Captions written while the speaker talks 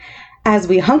As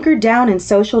we hunkered down in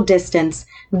social distance,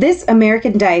 this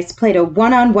American Dice played a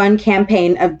one-on-one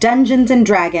campaign of Dungeons &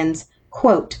 Dragons,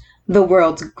 quote, the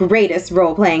world's greatest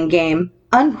role-playing game,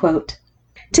 unquote.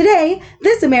 Today,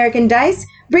 this American Dice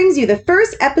brings you the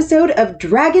first episode of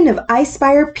Dragon of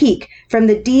Icespire Peak from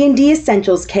the D&D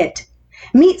Essentials Kit.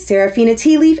 Meet Seraphina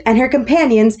Tealeaf and her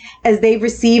companions as they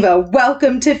receive a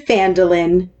welcome to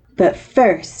Phandalin. But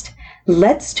first,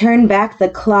 let's turn back the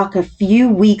clock a few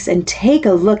weeks and take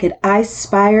a look at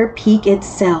Icespire Peak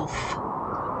itself.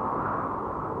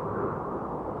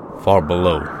 Far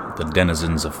below, the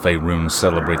denizens of Faerun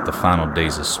celebrate the final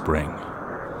days of spring.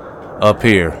 Up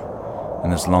here, in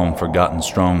this long-forgotten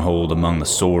stronghold among the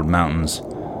Sword Mountains,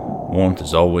 warmth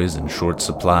is always in short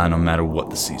supply no matter what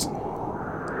the season.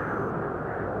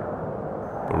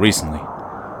 But recently,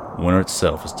 winter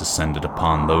itself has descended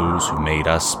upon those who made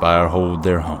Icespire hold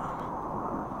their home.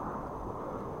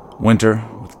 Winter,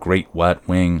 with great white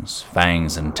wings,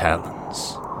 fangs and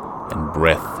talons, and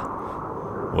breath,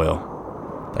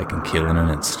 well, that can kill in an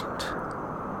instant.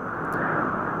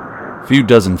 A few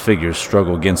dozen figures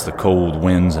struggle against the cold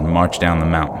winds and march down the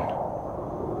mountain.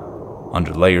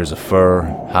 Under layers of fur,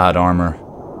 hide armor,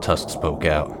 tusks poke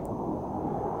out.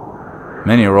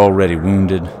 Many are already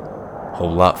wounded, a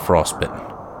whole lot frostbitten.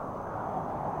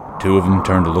 Two of them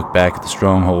turn to look back at the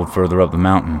stronghold further up the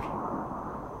mountain.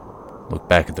 Look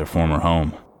back at their former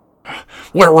home.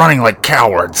 We're running like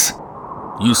cowards.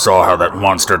 You saw how that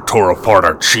monster tore apart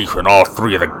our chief and all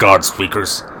three of the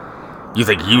God-Speakers. You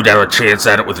think you'd have a chance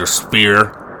at it with your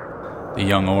spear? The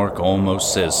young orc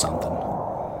almost says something,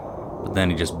 but then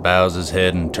he just bows his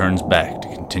head and turns back to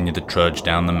continue the trudge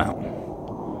down the mountain.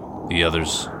 The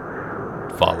others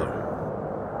follow.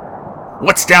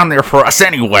 What's down there for us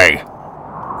anyway?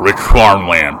 Rich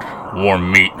farmland,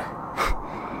 warm meat,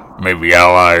 maybe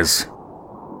allies.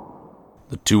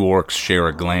 The two orcs share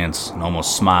a glance and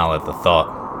almost smile at the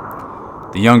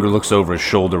thought. The younger looks over his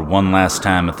shoulder one last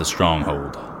time at the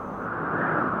stronghold.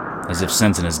 As if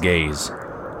sensing his gaze,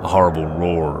 a horrible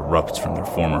roar erupts from their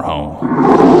former home.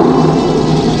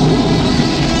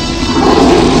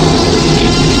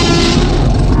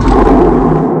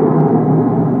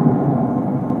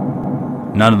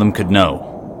 None of them could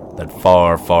know that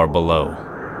far, far below,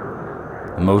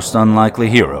 the most unlikely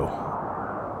hero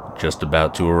just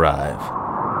about to arrive.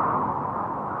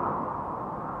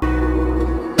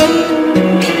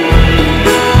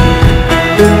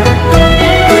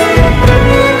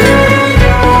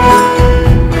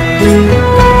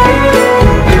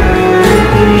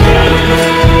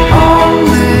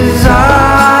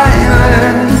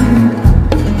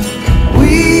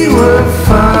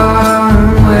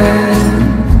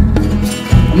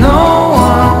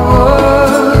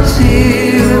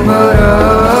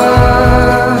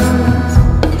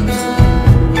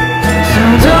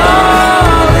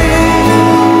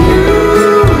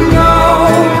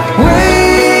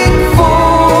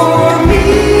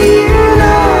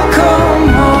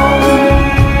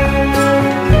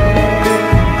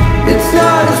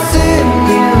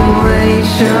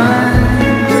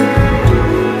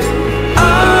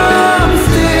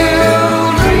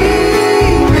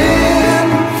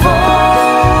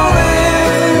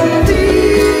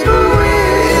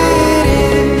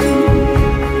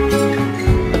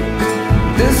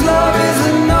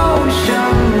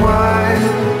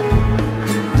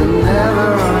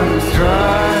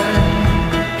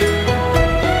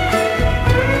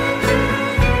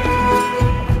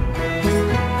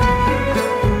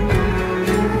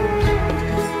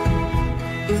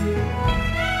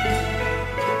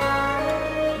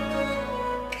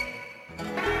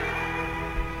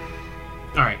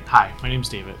 Hi, my name's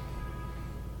David.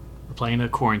 We're playing a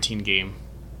quarantine game.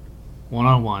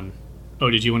 One-on-one. Oh,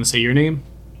 did you want to say your name?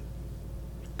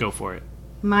 Go for it.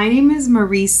 My name is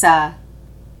Marisa.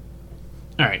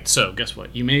 Alright, so guess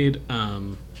what? You made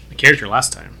a character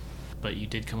last time, but you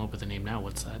did come up with a name now.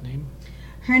 What's that name?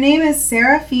 Her name is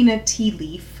Seraphina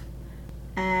Tealeaf,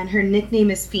 and her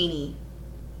nickname is Feeny.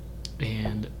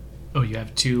 And, oh, you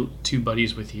have two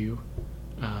buddies with you,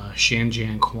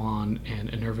 Shanjan Kwan and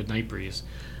Enerva Nightbreeze.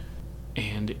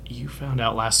 And you found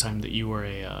out last time that you were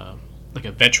a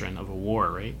veteran of a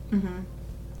war, right? Mm-hmm.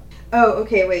 Oh,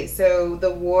 okay, wait, so the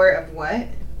War of what?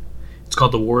 It's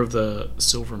called the War of the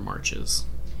Silver Marches.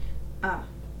 Ah.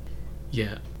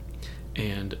 Yeah.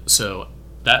 And so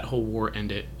that whole war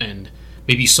ended, and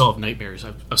maybe you still have nightmares.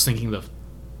 I was thinking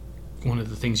one of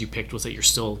the things you picked was that you're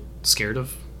still scared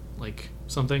of, like,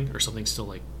 something, or something still,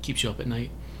 like, keeps you up at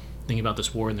night. Thinking about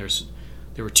this war, and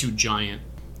there were two giant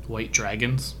white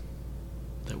dragons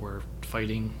that were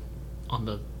fighting on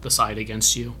the side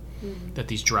against you, that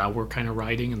these drow were kind of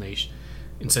riding, and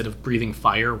instead of breathing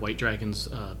fire, white dragons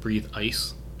breathe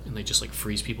ice, and they just like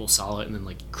freeze people solid and then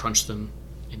like crunch them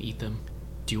and eat them.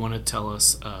 Do you want to tell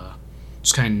us,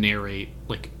 just kind of narrate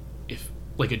like if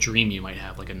like a dream you might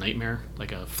have, like a nightmare,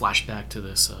 like a flashback to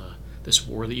this this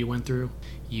war that you went through?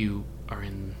 You are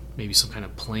in maybe some kind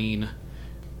of plane,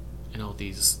 and all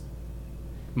these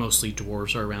mostly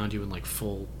dwarves are around you in like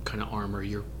full kind of armor.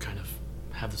 You're kind of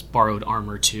have this borrowed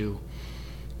armor too.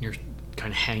 You're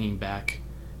kind of hanging back.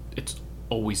 It's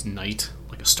always night,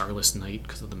 like a starless night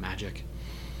because of the magic.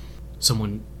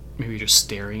 Someone maybe just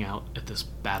staring out at this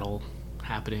battle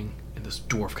happening, and this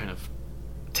dwarf kind of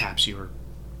taps you or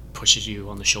pushes you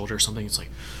on the shoulder or something. It's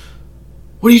like,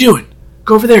 what are you doing?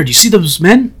 Go over there. Do you see those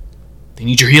men? They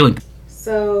need your healing.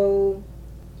 So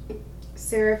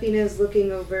Seraphina's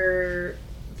looking over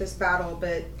this battle,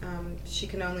 but she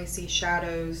can only see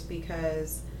shadows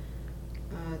because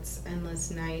it's endless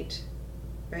night,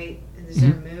 right? Is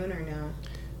there a moon or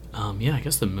no? Yeah, I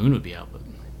guess the moon would be out, but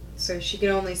so she can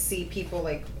only see people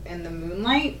like in the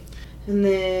moonlight. And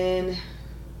then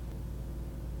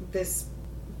this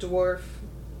dwarf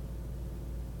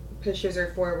pushes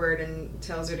her forward and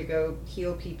tells her to go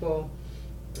heal people,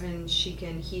 and she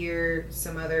can hear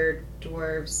some other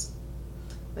dwarves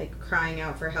like crying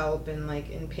out for help and like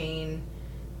in pain,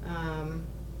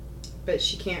 but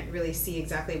she can't really see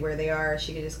exactly where they are.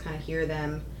 She can just kind of hear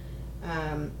them,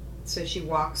 so she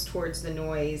walks towards the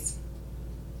noise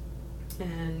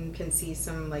and can see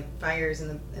some like fires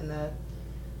in the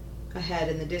ahead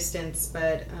in the distance,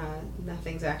 but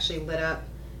nothing's actually lit up.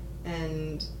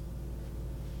 And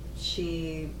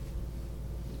she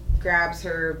grabs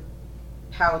her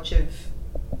pouch of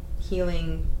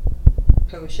healing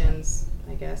potions,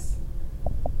 I guess,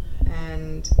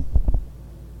 and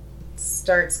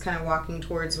starts kind of walking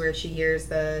towards where she hears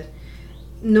the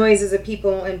noises of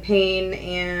people in pain,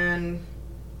 and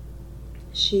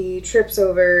she trips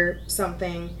over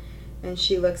something, and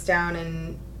she looks down,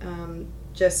 and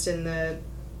just in the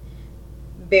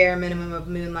bare minimum of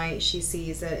moonlight, she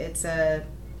sees that it's a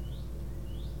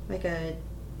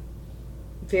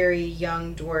very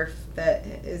young dwarf that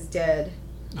is dead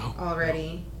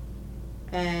already.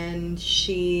 And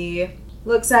she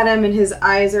looks at him, and his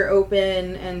eyes are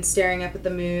open and staring up at the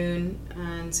moon,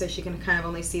 and so she can kind of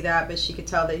only see that, but she could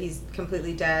tell that he's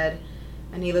completely dead,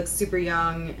 and he looks super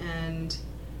young. And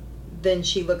then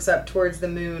she looks up towards the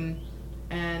moon,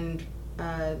 and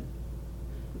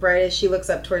right as she looks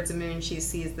up towards the moon, she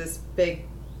sees this big,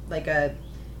 like a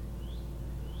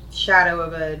shadow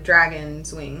of a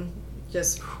dragon's wing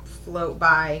just float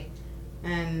by.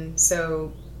 And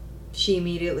so she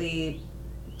immediately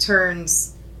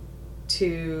turns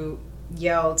to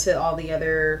yell to all the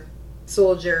other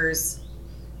soldiers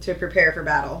to prepare for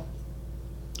battle.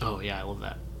 Oh yeah, I love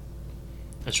that.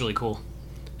 That's really cool.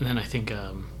 And then I think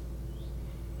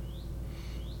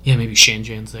maybe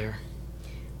Shanjan's there.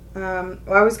 Well,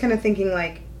 I was kind of thinking,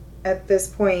 like, at this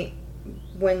point,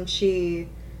 when she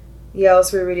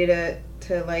yells for everybody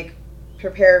to like,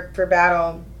 prepare for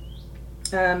battle,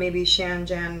 maybe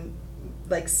Shanjan,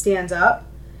 like, stands up,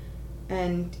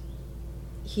 and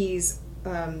he's,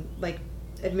 like,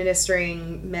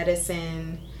 administering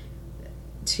medicine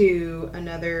to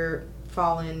another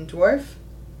fallen dwarf,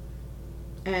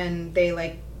 and they,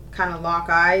 like, kind of lock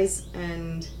eyes,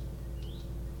 and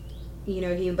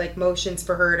he like motions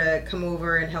for her to come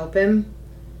over and help him.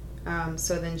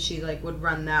 So then she like would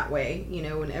run that way,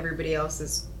 when everybody else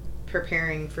is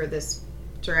preparing for this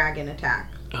dragon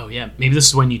attack. Oh yeah, maybe this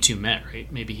is when you two met, right?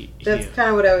 Maybe that's kind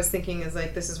of what I was thinking, is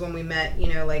like this is when we met.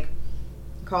 Like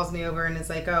calls me over and is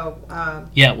like,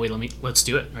 yeah, let's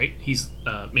do it, right? He's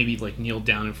maybe like kneeled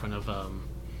down in front of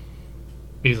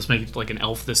maybe let's make it like an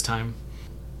elf this time,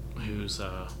 who's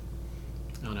I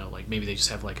don't know, like maybe they just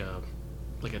have like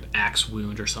an axe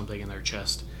wound or something in their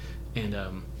chest, and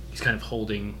he's kind of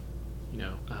holding,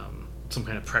 some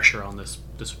kind of pressure on this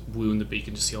wound, but you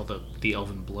can just see all the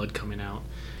elven blood coming out.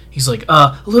 He's like,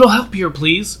 a little help here,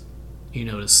 please. You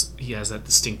notice he has that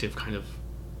distinctive kind of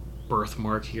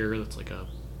birthmark here that's like a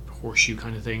horseshoe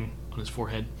kind of thing on his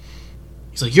forehead.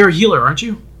 He's like, you're a healer, aren't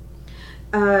you?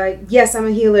 Yes, I'm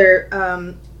a healer.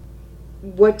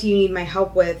 What do you need my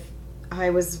help with? I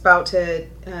was about to,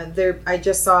 I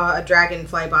just saw a dragon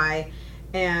fly by,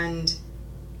 and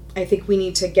I think we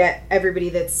need to get everybody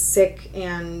that's sick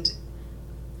and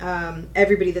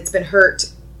everybody that's been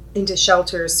hurt into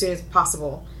shelter as soon as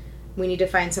possible. We need to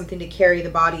find something to carry the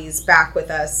bodies back with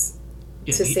us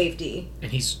to safety.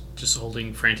 And he's just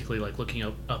holding frantically, like looking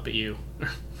up at you.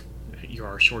 You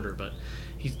are shorter, but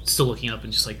he's still looking up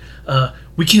and just like,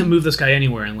 we can't move this guy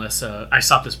anywhere unless I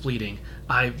stop this bleeding.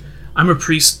 I'm a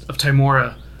priest of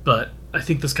Timora, but I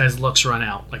think this guy's luck's run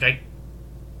out. Like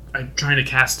I'm trying to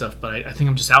cast stuff, but I think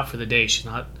I'm just out for the day. She's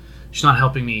not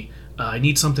helping me. I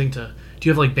need something to. Do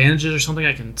you have like bandages or something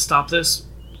I can stop this?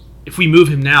 If we move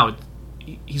him now,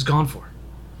 he's gone for.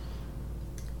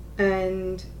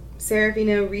 And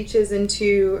Serafina reaches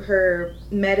into her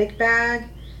medic bag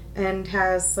and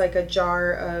has like a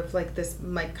jar of like this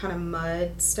like kind of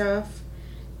mud stuff,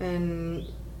 and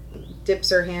dips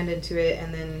her hand into it,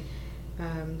 and then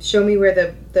show me where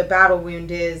the battle wound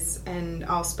is, and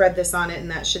I'll spread this on it, and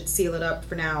that should seal it up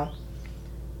for now.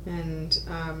 And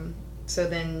so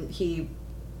then he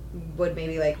would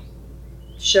maybe like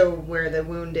show where the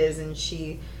wound is, and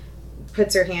she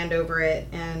puts her hand over it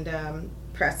and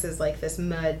presses like this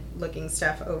mud looking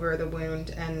stuff over the wound,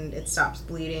 and it stops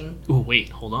bleeding. Oh wait,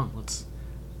 hold on.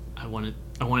 I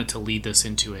wanted to lead this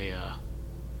into a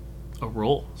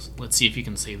roll. Let's see if you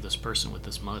can save this person with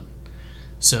this mud.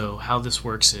 So how this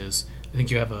works is, I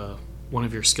think you have one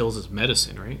of your skills is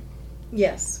medicine, right?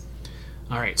 Yes.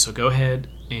 All right, so go ahead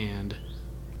and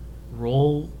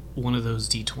roll one of those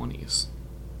d20s.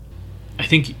 I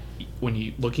think when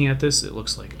you looking at this, it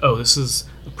looks like, oh, this is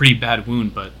a pretty bad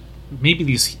wound, but maybe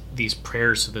these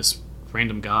prayers to this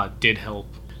random god did help.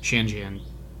 Shanjian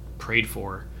prayed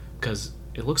for, because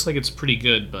it looks like it's pretty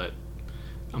good, but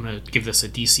I'm going to give this a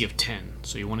DC of 10,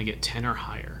 so you want to get 10 or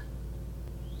higher.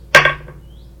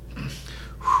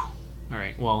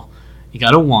 Alright, well, you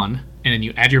got a 1, and then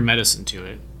you add your medicine to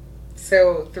it.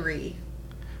 So 3.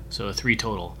 So a 3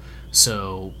 total.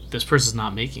 So this person's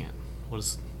not making it.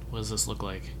 What does this look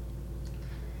like?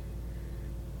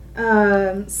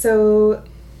 So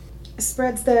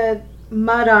spreads the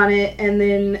mud on it, and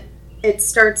then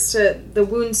the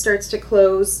wound starts to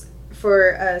close for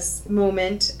a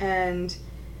moment, and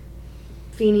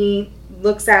Feeny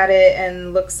looks at it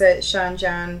and looks at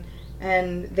Shanjian,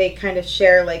 and they kind of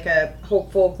share like a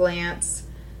hopeful glance,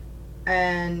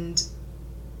 and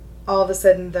all of a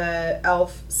sudden the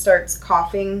elf starts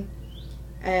coughing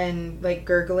and like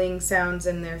gurgling sounds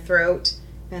in their throat,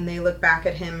 and they look back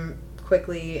at him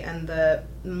quickly, and the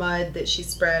mud that she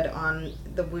spread on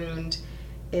the wound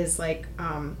is like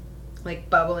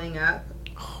bubbling up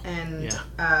and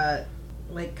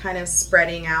like kind of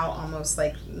spreading out, almost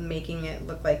like making it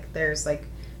look like there's like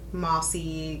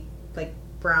mossy like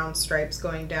brown stripes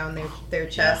going down their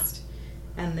chest.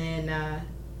 And then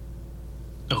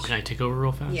can I take over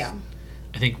real fast? Yeah.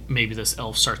 I think maybe this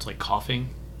elf starts like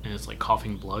coughing, and it's like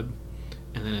coughing blood,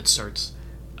 and then it starts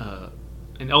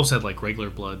and elves have like regular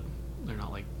blood. They're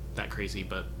not like that crazy,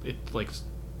 but it like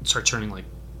starts turning like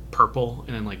purple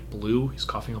and then like blue. He's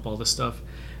coughing up all this stuff,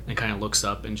 and kind of looks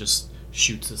up and just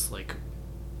shoots this like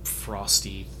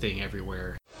frosty thing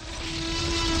everywhere.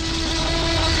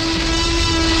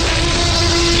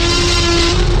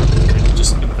 Kind of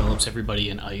just envelops everybody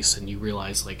in ice, and you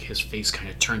realize like his face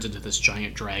kind of turns into this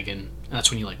giant dragon, and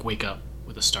that's when you like wake up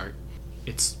with a start.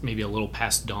 It's maybe a little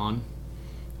past dawn,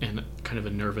 and kind of a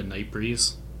Nerva night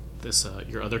breeze. This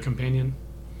your other companion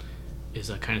is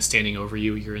kind of standing over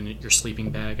you. You're in your sleeping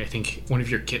bag. I think one of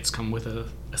your kits come with a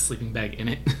sleeping bag in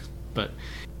it, but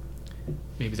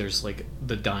maybe there's like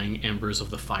the dying embers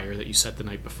of the fire that you set the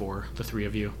night before, the three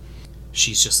of you.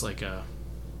 She's just like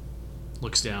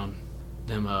looks down.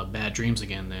 Them bad dreams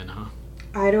again then, huh?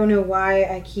 I don't know why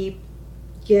I keep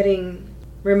getting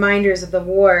reminders of the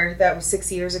war that was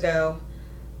 6 years ago.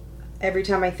 Every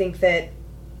time I think that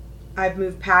I've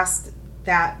moved past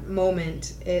that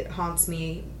moment, it haunts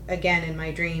me again in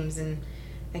my dreams, and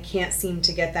I can't seem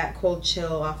to get that cold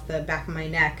chill off the back of my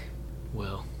neck.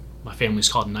 Well, my family's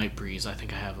called Night Breeze. I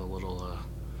think I have a little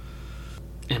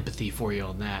empathy for you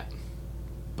on that.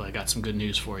 But I got some good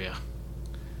news for you.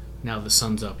 Now the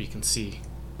sun's up, you can see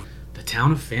the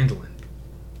town of Phandalin.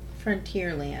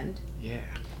 Frontierland. Yeah,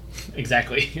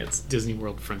 exactly. It's Disney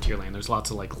World Frontierland. There's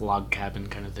lots of like log cabin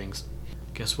kind of things.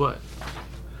 Guess what?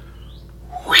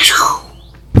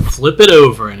 Flip it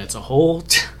over, and it's a whole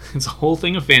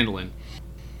thing of Phandalin.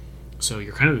 So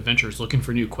you're kind of adventurers looking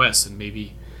for new quests, and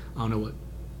maybe, I don't know what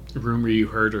rumor you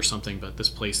heard or something, but this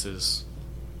place is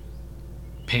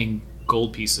paying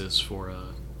gold pieces for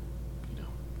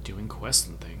doing quests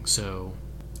and things. So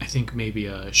I think maybe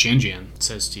Shanjian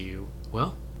says to you,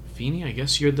 well, Feeny, I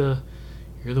guess you're the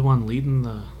one leading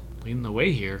the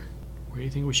way here. Where do you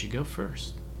think we should go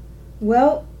first?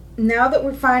 Well, now that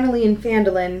we're finally in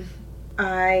Phandalin,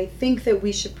 I think that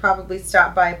we should probably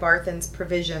stop by Barthen's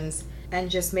Provisions and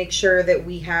just make sure that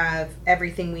we have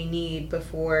everything we need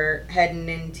before heading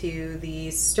into the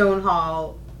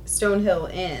Stonehill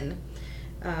Inn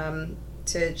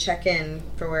to check in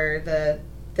for the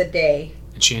day.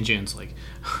 And Shanjian's like,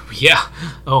 yeah,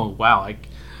 oh wow,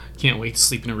 Can't wait to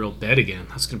sleep in a real bed again.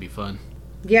 That's going to be fun.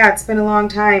 Yeah, it's been a long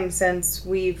time since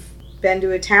we've been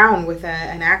to a town with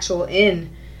an actual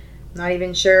inn. Not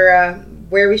even sure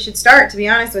where we should start, to be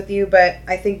honest with you, but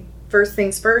I think first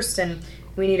things first, and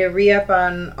we need to re-up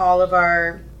on all of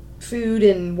our food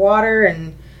and water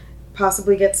and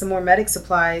possibly get some more medic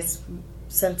supplies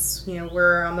since,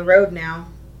 we're on the road now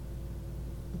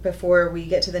before we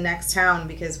get to the next town,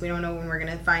 because we don't know when we're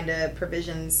going to find a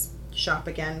provisions shop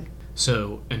again.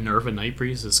 So Enerva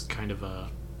Nightbreeze is kind of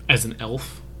as an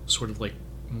elf, sort of like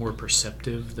more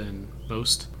perceptive than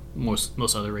most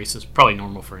other races. Probably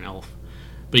normal for an elf,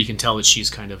 but you can tell that she's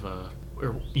kind of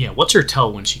what's her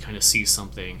tell when she kind of sees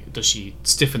something? Does she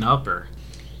stiffen up, or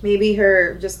maybe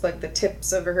her, just like the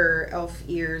tips of her elf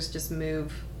ears just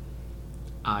move?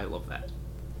 I love that.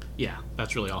 Yeah,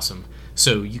 that's really awesome.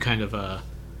 So you kind of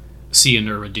see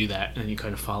Enerva do that, and you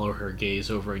kind of follow her gaze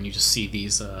over, and you just see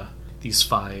these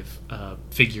 5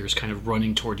 figures kind of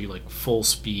running toward you like full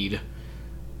speed,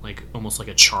 like almost like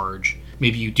a charge.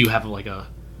 Maybe you do have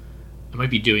I might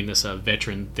be doing this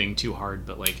veteran thing too hard,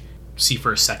 but like see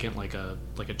for a second like a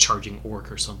charging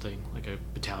orc or something, like a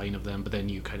battalion of them, but then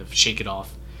you kind of shake it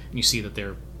off and you see that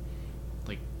they're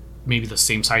like maybe the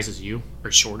same size as you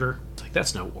or shorter. It's like,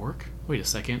 that's no orc. Wait a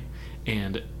second.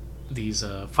 And these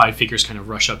 5 figures kind of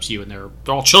rush up to you, and they're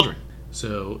all children.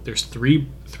 So there's three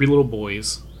little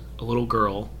boys, a little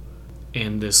girl,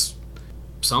 and this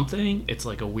something. It's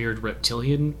like a weird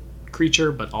reptilian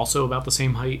creature, but also about the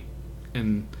same height.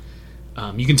 And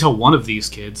you can tell one of these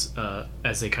kids,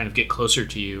 as they kind of get closer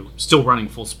to you, still running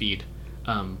full speed,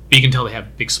 but you can tell they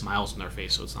have big smiles on their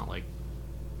face, so it's not like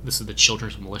this is the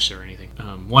children's militia or anything.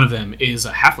 One of them is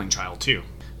a halfling child too.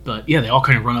 But yeah, they all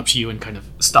kind of run up to you and kind of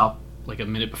stop like a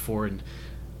minute before, and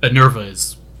Enerva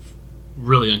is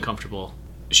really uncomfortable.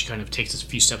 She kind of takes a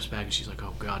few steps back, and she's like,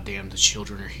 oh god damn, the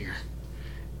children are here.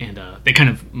 And they kind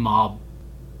of mob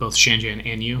both Shanjan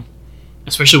and you,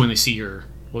 especially when they see your,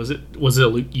 was it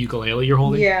a ukulele you're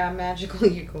holding? Yeah, magical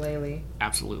ukulele.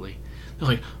 Absolutely. They're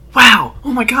like, wow,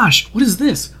 oh my gosh, what is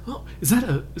this? Oh, is that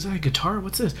a guitar?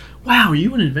 What's this? Wow, are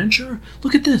you an adventurer?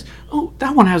 Look at this. Oh,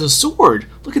 that one has a sword.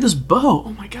 Look at this bow.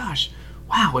 Oh my gosh.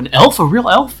 Wow, an elf, a real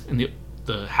elf? And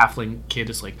the halfling kid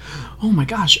is like, oh my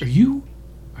gosh, are you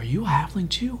a halfling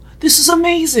too? This is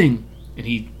amazing. And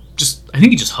I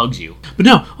think he just hugs you. But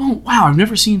no, oh wow, I've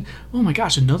never seen, oh my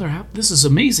gosh, this is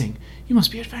amazing. You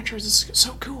must be adventurers, this is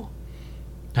so cool.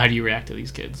 How do you react to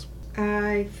these kids?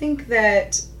 I think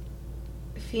that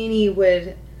Feeny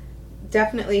would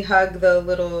definitely hug the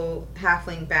little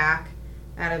halfling back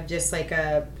out of just like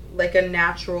a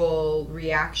natural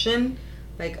reaction.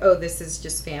 Like, oh, this is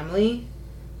just family.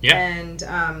 Yeah.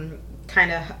 And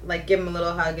kind of like give him a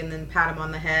little hug and then pat him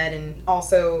on the head, and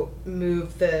also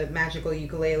move the magical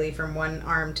ukulele from one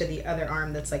arm to the other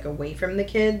arm that's like away from the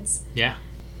kids. Yeah.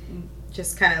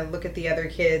 Just kind of look at the other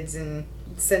kids, and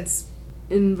since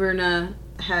Inverna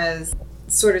has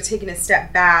sort of taken a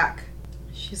step back,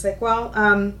 she's like, well,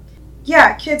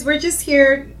 yeah, kids, we're just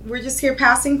here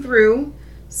passing through,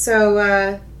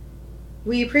 so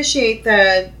we appreciate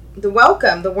the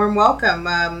welcome, the warm welcome.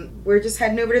 We're just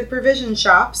heading over to the provision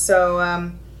shop,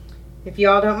 so if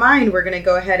y'all don't mind, we're gonna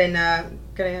go ahead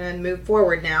and move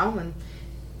forward now, and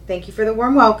thank you for the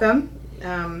warm welcome.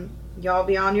 Y'all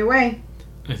be on your way.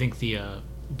 I think the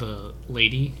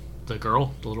lady, the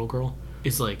little girl,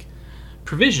 is like,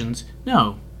 provisions?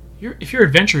 No. If you're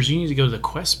adventurers, you need to go to the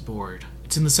quest board.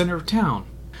 It's in the center of town.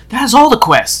 That has all the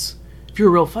quests. If you're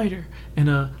a real fighter and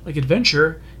like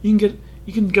adventurer, you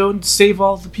can go and save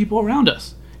all the people around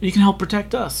us, and you can help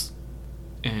protect us.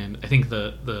 And I think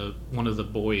the one of the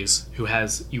boys who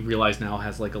you realize now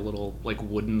has like a little like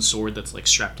wooden sword that's like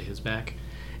strapped to his back,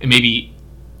 and maybe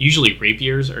usually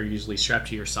rapiers are usually strapped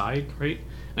to your side, right?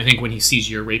 I think when he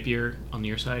sees your rapier on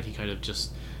your side, he kind of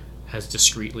just has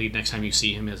discreetly, next time you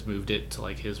see him, has moved it to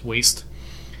like his waist,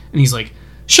 and he's like,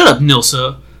 shut up,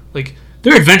 Nilsa, like,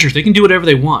 they're adventurers, they can do whatever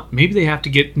they want. Maybe they have to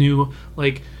get new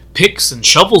like picks and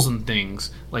shovels and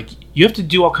things. Like, you have to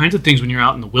do all kinds of things when you're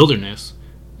out in the wilderness.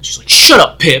 And she's like, shut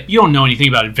up, Pip, you don't know anything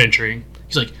about adventuring.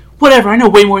 He's like, whatever, I know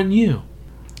way more than you.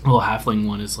 The little halfling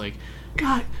one is like,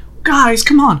 God, guys,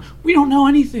 come on, we don't know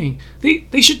anything.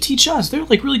 They should teach us. They're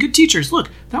like really good teachers. Look,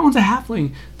 that one's a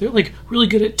halfling. They're like really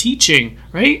good at teaching,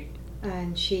 right?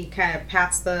 And she kind of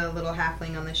pats the little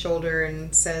halfling on the shoulder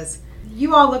and says,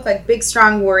 you all look like big,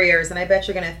 strong warriors, and I bet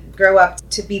you're going to grow up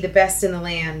to be the best in the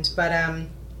land. But,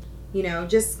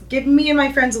 just give me and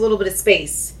my friends a little bit of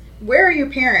space. Where are your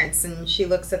parents? And she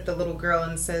looks at the little girl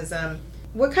and says,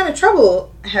 what kind of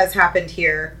trouble has happened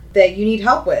here that you need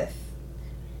help with?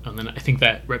 And then I think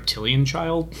that reptilian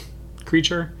child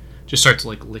creature just starts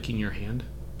like licking your hand.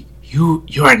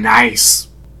 You're nice.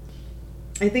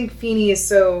 I think Feeny is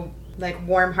so like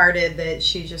warm-hearted that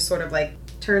she just sort of like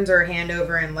turns her hand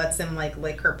over and lets him like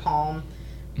lick her palm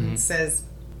and says,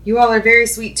 "You all are very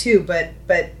sweet too, but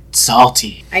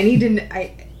salty. I need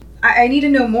to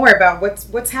know more about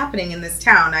what's happening in this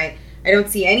town. I don't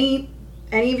see any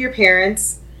of your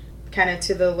parents." Kind of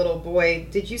to the little boy,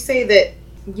 "Did you say that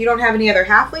you don't have any other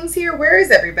halflings here? Where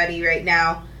is everybody right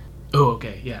now?" Oh,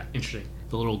 okay, yeah, interesting.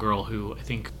 The little girl who I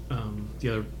think the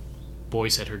other boy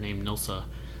said her name Nilsa,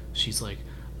 she's like,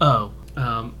 "Oh,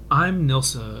 I'm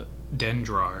Nilsa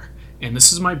Dendrar, and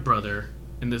this is my brother,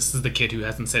 and this is the kid who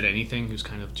hasn't said anything, who's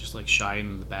kind of just like shy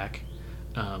in the back.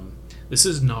 This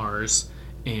is Nars,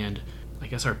 and I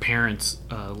guess our parents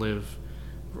live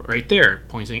right there,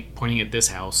 pointing at this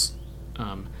house.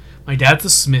 My dad's a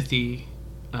smithy.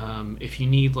 If you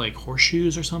need like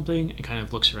horseshoes or something," it kind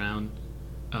of looks around.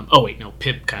 Oh wait, no,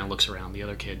 Pip kind of looks around. The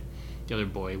other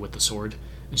boy with the sword,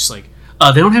 and she's like,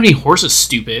 "They don't have any horses,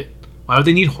 stupid. Why would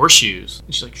they need horseshoes?"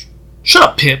 And she's like, "Shut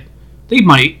up, Pip. They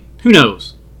might. Who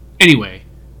knows? Anyway,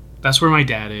 that's where my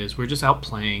dad is. We're just out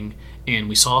playing, and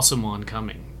we saw someone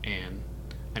coming. And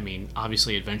I mean,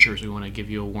 obviously, adventurers, we want to give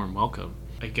you a warm welcome.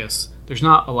 I guess there's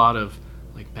not a lot of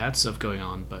like bad stuff going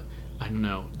on, but I don't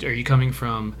know. Are you coming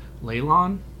from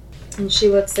Leylon?" And she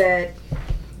looks at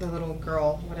the little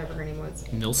girl, whatever her name was.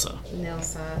 Nilsa.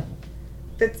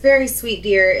 "That's very sweet,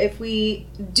 dear. If we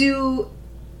do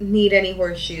need any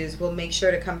horseshoes, we'll make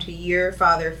sure to come to your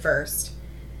father first."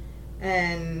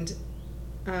 And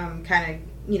kind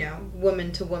of,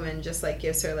 woman to woman, just like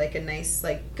gives her like a nice,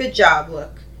 like, good job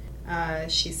look.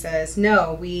 She says,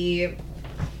 "No, we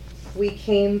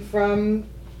came from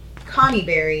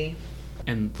Connieberry."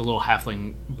 And the little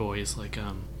halfling boy is like,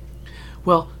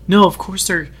 "Well, no, of course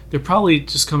they're probably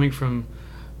just coming from,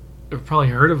 they've probably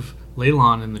heard of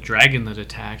Leylon and the dragon that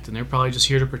attacked, and they're probably just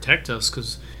here to protect us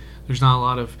because there's not a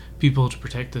lot of people to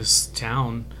protect this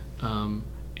town.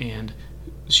 And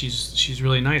she's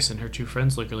really nice, and her two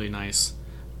friends look really nice."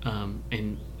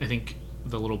 And I think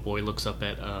the little boy looks up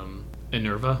at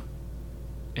Enerva,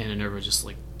 and Enerva just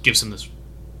like gives him this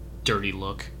dirty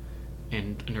look,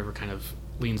 and Enerva kind of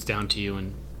leans down to you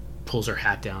and pulls her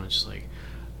hat down and just like,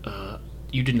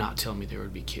 "You did not tell me there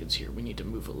would be kids here. We need to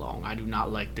move along. I do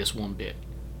not like this one bit.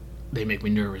 They make me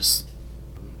nervous."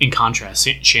 In contrast,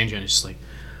 Shanjan is just like,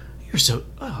 "You're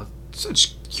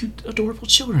such cute, adorable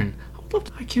children.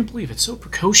 I can't believe it's so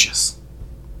precocious."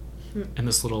 And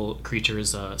this little creature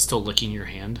is still licking your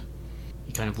hand.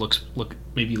 He kind of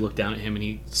maybe look down at him, and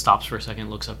he stops for a second,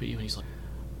 looks up at you, and he's like,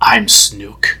 "I'm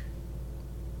Snook,"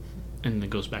 and then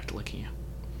goes back to licking you.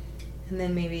 And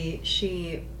then maybe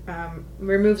she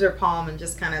removes her palm and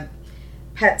just kind of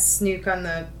pets Snook on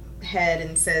the head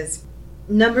and says,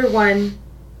 "Number one,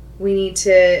 we need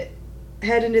to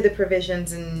head into the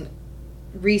provisions and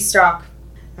restock."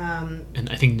 And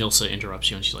I think Nilsa interrupts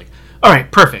you, and she's like, "All right,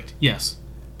 perfect. Yes,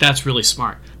 that's really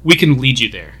smart. We can lead you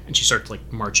there." And she starts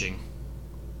like marching,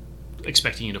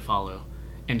 expecting you to follow.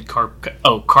 And Carp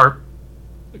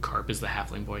is the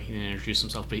halfling boy. He didn't introduce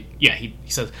himself, but he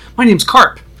says, "My name's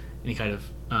Carp," and he kind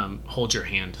of holds your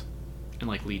hand and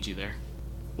like leads you there.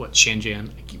 Shanjan?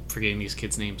 I keep forgetting these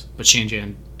kids' names, but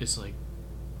Shanjan is like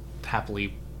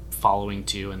happily following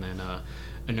too, and then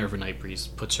Enerva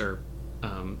Nightbreeze puts her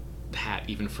hat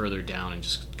even further down and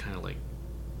just kind of like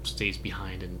stays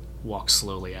behind and walks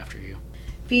slowly after you.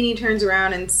 Feeny turns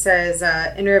around and says,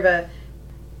 "Enerva,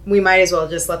 we might as well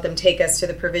just let them take us to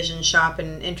the provision shop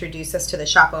and introduce us to the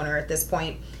shop owner at this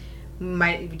point.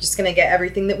 We're just going to get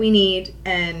everything that we need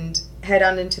and head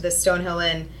on into the Stonehill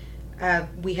Inn.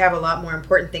 We have a lot more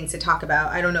important things to talk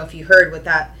about." I don't know if you heard what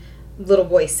that little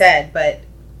boy said, but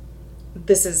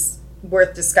this is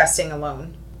worth discussing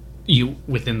alone. You,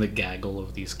 within the gaggle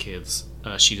of these kids,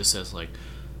 she just says like,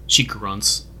 she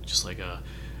grunts, just like,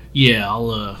 "Yeah,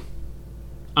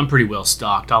 I'm pretty well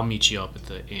stocked. I'll meet you up at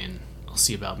the inn. I'll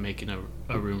see about making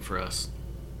a room for us."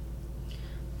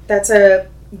 "That's a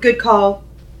good call.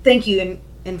 Thank you,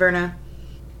 Inverna."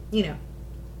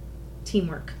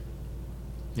 Teamwork.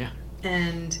 Yeah.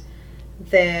 And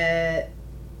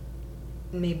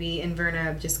maybe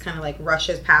Inverna just kind of like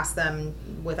rushes past them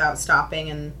without stopping,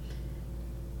 and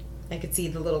I could see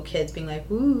the little kids being like,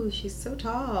 "Ooh, she's so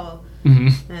tall."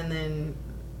 Mm-hmm. And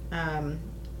then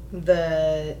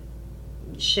the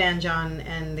Shanjan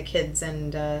and the kids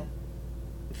and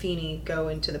Feeny go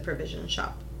into the provision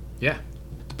shop. Yeah.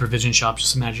 The provision shop,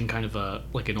 just imagine kind of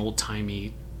like an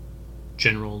old-timey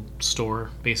general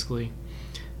store, basically.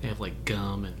 They have like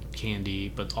gum and candy,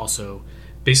 but also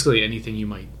basically anything you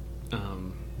might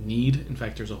need. In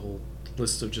fact, there's a whole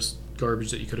list of just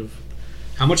garbage that you could have.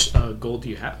 How much gold do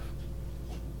you have?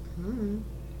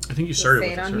 I think you started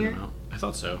with a certain amount. I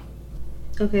thought so.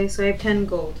 Okay, so I have 10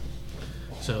 gold.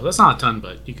 So that's not a ton,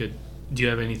 but you could. Do you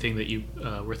have anything that you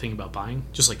were thinking about buying?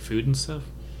 Just like food and stuff?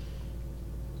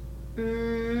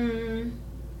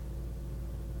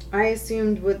 I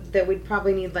assumed that we'd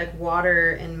probably need like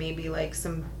water and maybe like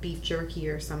some beef jerky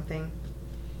or something.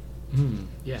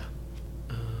 Yeah.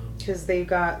 Because they've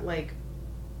got like,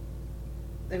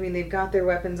 they've got their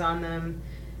weapons on them.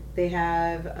 They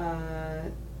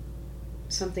have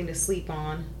something to sleep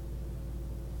on.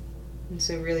 And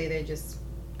so really I just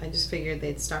figured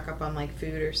they'd stock up on like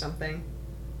food or something.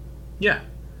 Yeah.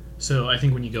 So I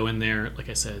think when you go in there, like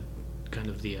I said, kind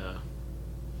of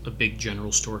a big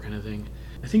general store kind of thing.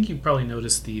 I think you probably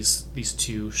noticed these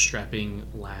two strapping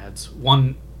lads.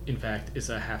 One, in fact, is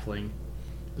a halfling.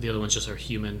 The other one's just a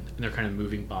human, and they're kind of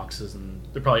moving boxes, and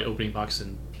they're probably opening boxes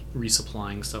and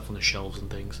resupplying stuff on the shelves and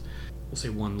things. We'll say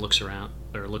one looks around,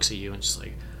 or looks at you, and just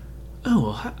like, oh,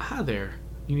 well, hi there.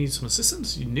 You need some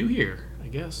assistance? You're new here, I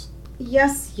guess.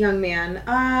 Yes, young man.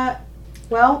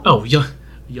 Well... Oh,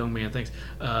 young man, thanks.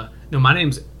 No, my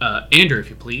name's Andrew,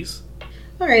 if you please.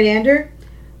 All right, Andrew.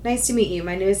 Nice to meet you.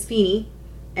 My name is Feeny,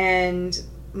 and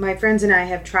my friends and I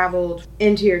have traveled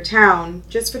into your town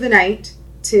just for the night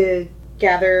to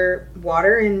gather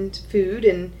water and food,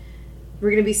 and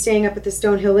we're going to be staying up at the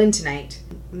Stonehill Inn tonight.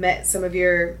 Met some of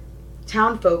your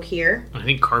town folk here. I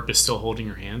think Carp is still holding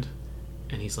her hand,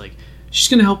 and he's like, she's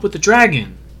going to help with the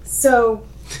dragon. So,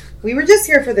 we were just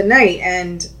here for the night,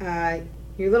 and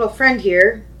your little friend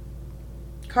here,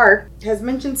 Carp, has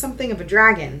mentioned something of a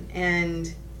dragon,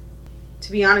 and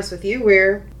to be honest with you,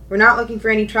 we're not looking for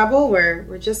any trouble.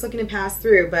 We're just looking to pass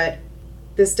through, but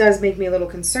this does make me a little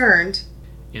concerned.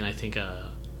 And I think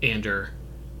Ander,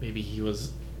 maybe he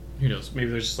was, who knows,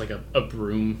 maybe there's just like a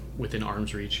broom within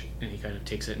arm's reach, and he kind of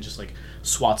takes it and just like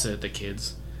swats it at the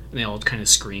kids, and they all kind of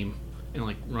scream and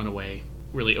like run away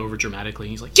really over dramatically.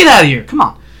 He's like, get out of here, come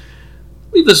on,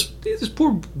 leave this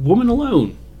poor woman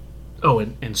alone. Oh,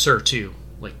 and sir too,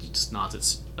 like he just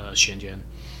nods at Shenjian,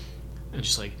 and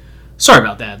just like, sorry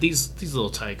about that. These little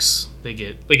tykes, they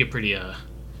get pretty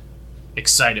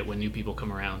excited when new people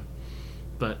come around.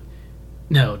 But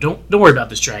no, don't worry about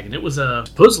this dragon. It was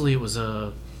supposedly it was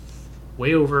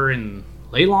way over in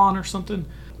Leylon or something.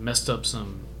 Messed up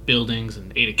some buildings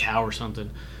and ate a cow or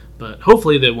something. But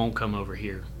hopefully they won't come over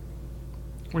here.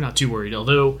 We're not too worried.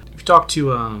 Although if you talk to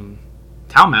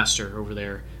Townmaster over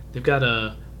there, they've got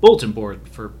a bulletin board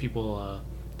for people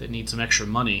that need some extra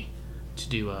money to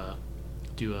do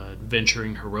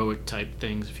adventuring, heroic type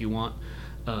things if you want.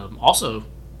 Also,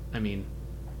 I mean,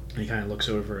 he kind of looks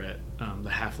over at the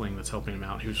halfling that's helping him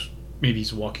out,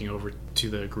 he's walking over to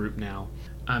the group now.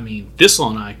 I mean, Thistle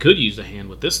and I could use a hand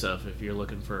with this stuff if you're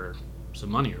looking for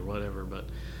some money or whatever, but,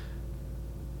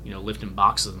 lifting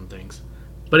boxes and things.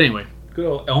 But anyway, good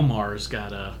old Elmar's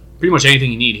got pretty much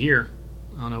anything you need here.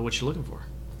 I don't know what you're looking for.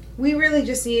 We really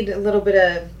just need a little bit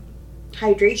of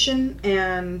hydration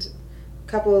and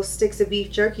couple of sticks of beef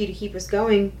jerky to keep us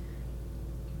going,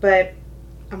 but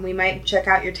we might check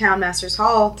out your townmaster's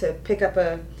hall to pick up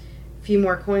a few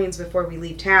more coins before we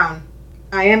leave town.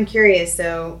 I am curious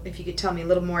though if you could tell me a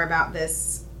little more about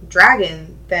this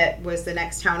dragon that was the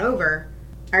next town over.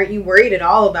 Aren't you worried at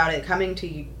all about it coming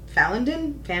to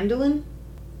Phandalin?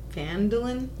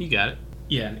 You got it.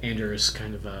 Yeah, and Ander is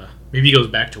kind of maybe he goes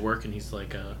back to work and he's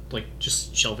like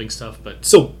just shelving stuff but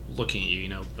still looking at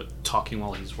you, but talking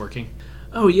while he's working.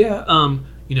 Oh yeah,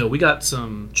 we got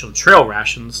some trail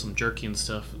rations, some jerky and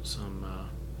stuff, some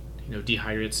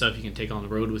dehydrated stuff you can take on the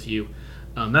road with you.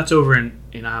 That's over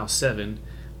in aisle 7.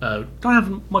 Don't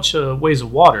have much ways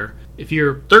of water. If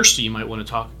you're thirsty, you might want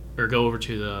to talk or go over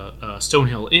to the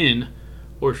Stonehill Inn,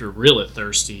 or if you're really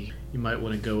thirsty, you might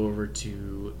want to go over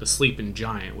to the Sleeping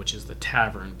Giant, which is the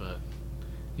tavern. But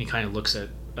he kind of looks at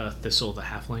Thistle, the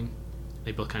halfling.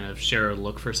 They both kind of share a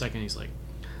look for a second. He's like,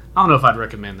 I don't know if I'd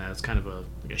recommend that. It's kind of a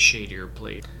shadier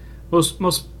place.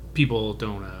 Most people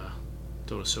don't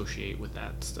associate with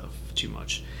that stuff too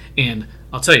much. And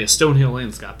I'll tell you, Stonehill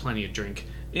Inn's got plenty of drink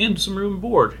and some room and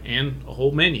board and a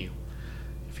whole menu.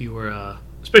 If you were,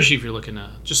 especially if you're looking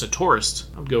just a tourist,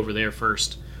 I would go over there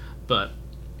first. But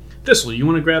Thistle, you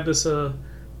want to grab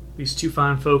these two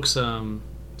fine folks some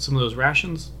of those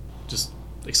rations? Just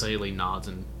excitedly nods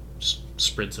and just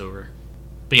sprints over.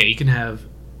 But yeah, you can have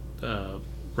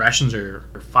rations are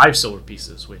 5 silver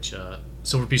pieces, which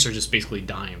silver pieces are just basically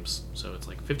dimes. So it's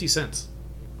like 50 cents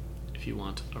if you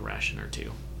want a ration or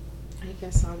two. I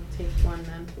guess I'll take one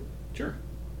then. Sure.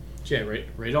 So yeah,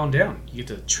 right on down. You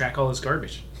get to track all this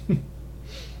garbage. I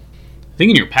think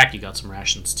in your pack you got some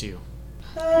rations too.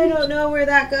 I don't know where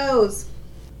that goes.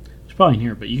 It's probably in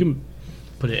here, but you can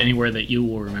put it anywhere that you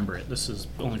will remember it. This is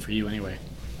only for you anyway.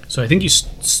 So I think you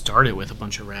started with a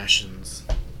bunch of rations.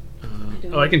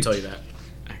 I can tell you that,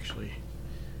 actually.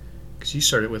 Because you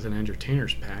started with an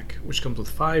entertainer's pack, which comes with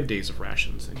 5 days of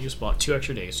rations, and you just bought 2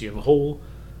 extra days, so you have a whole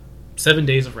 7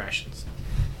 days of rations.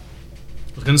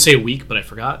 I was going to say a week, but I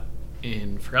forgot.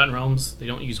 In Forgotten Realms, they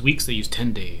don't use weeks, they use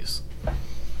 10 days.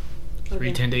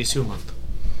 10 days to a month.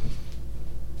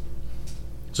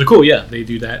 So cool, yeah, they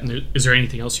do that. And is there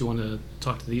anything else you want to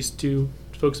talk to these two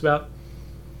folks about?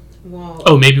 Well,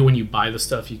 oh, maybe when you buy the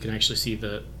stuff, you can actually see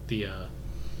the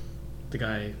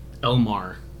guy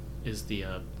Elmar is the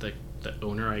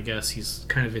owner, I guess. He's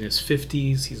kind of in his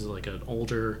 50s. He's like an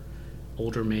older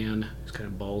man. He's kind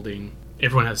of balding.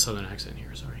 Everyone has a southern accent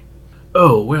here. Sorry.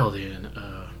 Oh well then,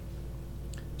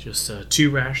 just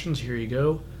 2 rations. Here you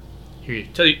go. Here,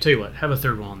 tell you what. Have a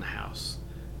third one in the house.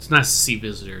 It's nice to see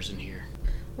visitors in here.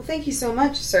 Well, thank you so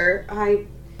much, sir. I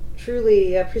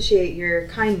truly appreciate your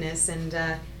kindness,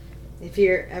 and if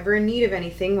you're ever in need of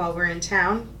anything while we're in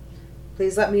town,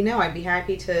 please let me know. I'd be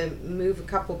happy to move a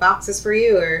couple boxes for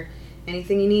you or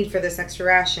anything you need for this extra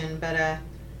ration, but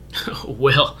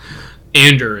well,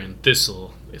 Ander and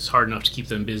Thistle, it's hard enough to keep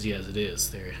them busy as it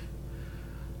is.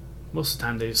 Most of the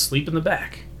time they sleep in the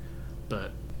back,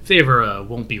 but if they ever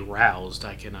won't be roused,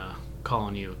 I can call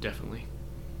on you, definitely.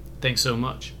 Thanks so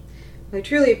much. I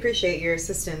truly appreciate your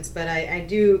assistance, but I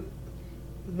do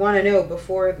want to know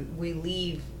before we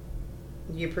leave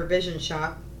your provision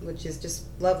shop, which is just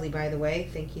lovely, by the way.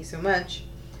 Thank you so much.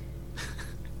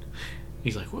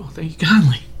 He's like, well, thank you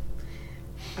kindly.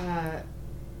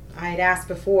 I'd asked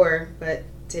before, but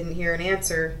didn't hear an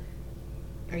answer.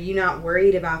 Are you not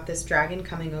worried about this dragon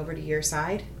coming over to your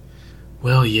side?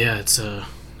 Well, yeah, it's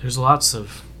there's lots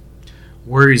of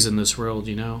worries in this world,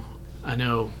 you know. I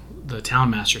know the town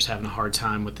master's having a hard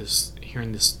time with this,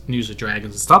 hearing this news of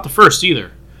dragons. It's not the first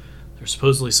either. There's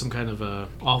supposedly some kind of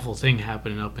awful thing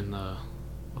happening up in the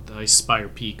Ice Spire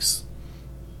Peaks,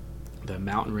 the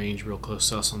mountain range real close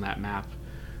to us on that map.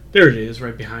 There it is,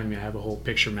 right behind me. I have a whole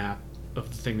picture map of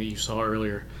the thing that you saw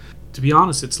earlier. To be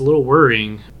honest, it's a little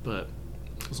worrying, but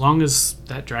as long as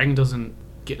that dragon doesn't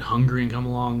get hungry and come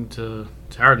along to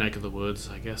our neck of the woods,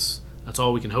 I guess that's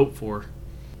all we can hope for.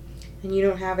 And you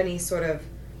don't have any sort of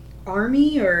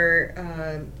army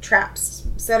or traps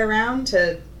set around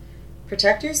to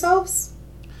protect yourselves?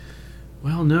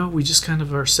 Well, no, we just kind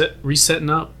of are resetting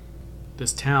up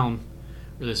this town,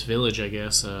 or this village, I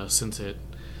guess, since it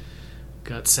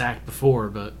got sacked before,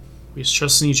 but we just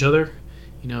trust in each other.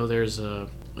 You know, there's a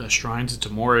shrine to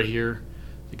Tamora here,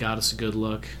 the goddess of good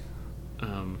luck.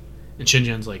 And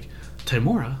Shinjan's like,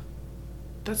 Tamora?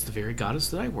 That's the very goddess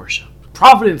that I worship.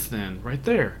 Providence, then, right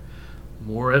there.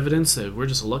 More evidence that we're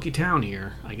just a lucky town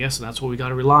here. I guess that's what we got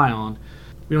to rely on.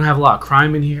 We don't have a lot of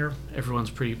crime in here.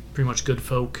 Everyone's pretty much good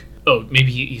folk. Oh,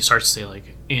 maybe he starts to say,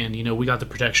 like, and, you know, we got the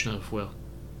protection of,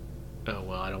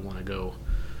 I don't want to go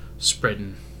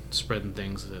spreading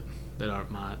things that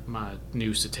aren't my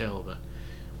news to tell, but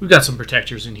we've got some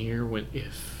protectors in here.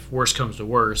 If worse comes to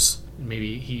worse,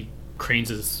 maybe he cranes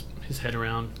his head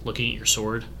around looking at your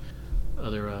sword.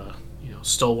 Other,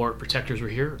 stalwart protectors were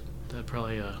here. That'd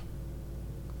probably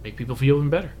make people feel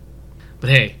even better. But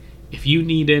hey, if you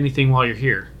need anything while you're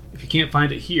here, if you can't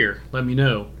find it here, let me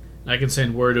know. I can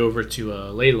send word over to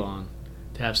Leylon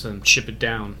to have them ship it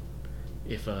down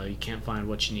if you can't find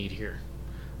what you need here.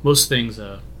 Most things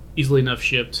easily enough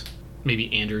shipped.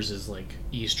 Maybe Anders is like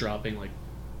eavesdropping, like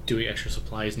doing extra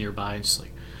supplies nearby, and just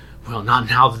like, well, not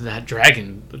now that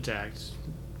dragon attacked.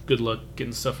 Good luck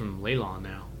getting stuff from Leylon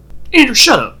now. Anders,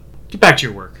 shut up! Get back to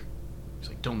your work. He's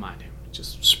like, don't mind him.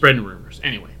 Just spreading rumors.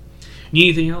 Anyway, need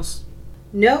anything else?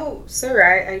 No,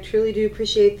 sir. I truly do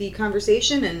appreciate the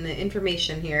conversation and the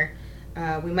information here.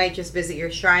 We might just visit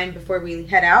your shrine before we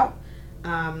head out.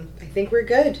 I think we're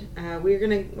good. We're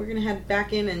gonna head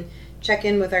back in and check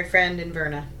in with our friend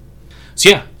Inverna. So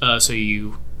yeah, I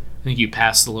think you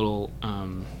pass the little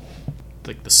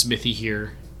like the smithy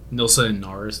here. Nilsa and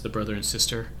Nars, the brother and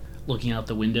sister, looking out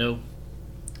the window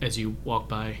as you walk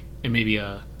by, and maybe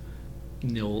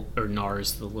Nil or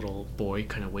Nars, the little boy,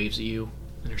 kind of waves at you.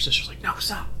 And her sister's like, no,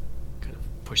 stop! Kind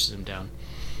of pushes him down.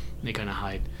 And they kind of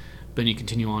hide. Then you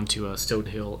continue on to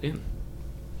Stonehill Inn.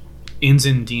 Inns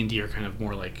in D&D are kind of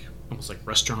more like, almost like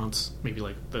restaurants. Maybe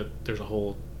like there's a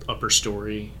whole upper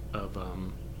story of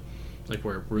like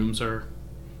where rooms are.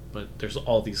 But there's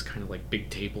all these kind of like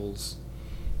big tables,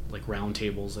 like round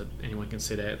tables that anyone can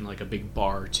sit at, and like a big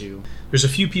bar too. There's a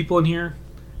few people in here.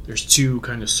 There's 2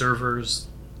 kind of servers,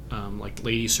 like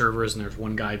lady servers, and there's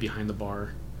one guy behind the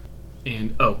bar.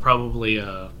 And probably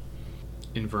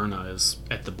Inverna is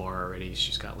at the bar already.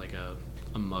 She's got like a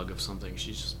mug of something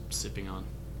she's just sipping on.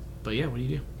 But yeah, what do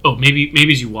you do? Oh, maybe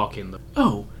as you walk in,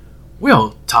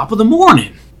 well, top of the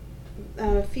morning.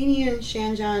 Feeny and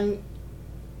Shanjan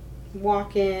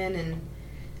walk in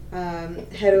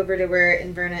and head over to where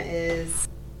Inverna is.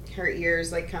 Her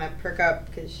ears like kind of perk up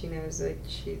because she knows like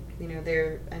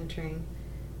they're entering,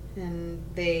 and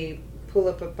they pull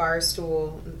up a bar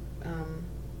stool.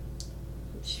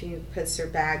 She puts her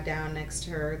bag down next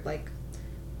to her, like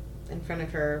in front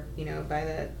of her, by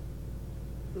the,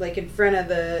 like in front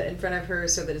of her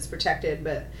so that it's protected,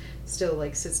 but still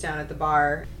like sits down at the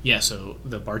bar. Yeah, so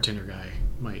the bartender guy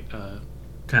might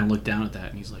kind of look down at that,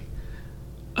 and he's like,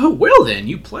 "Oh, well then,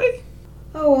 you play?"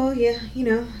 "Oh, well, yeah,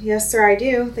 yes, sir, I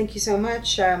do. Thank you so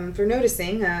much for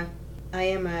noticing. I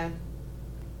am a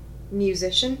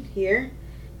musician here,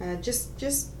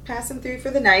 just passing through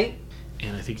for the night."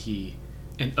 And I think to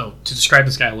describe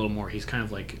this guy a little more, he's kind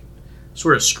of like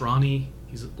sort of scrawny.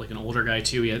 He's like an older guy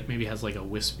too. He maybe has like a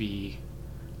wispy,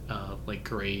 like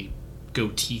gray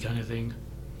goatee kind of thing.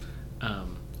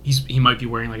 He might be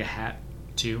wearing like a hat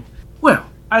too.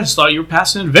 "Well, I just thought you were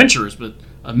passing adventurers, but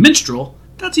a minstrel,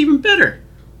 that's even better."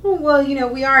 "Oh, well,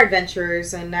 we are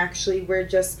adventurers, and actually we're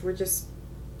just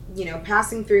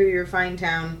passing through your fine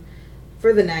town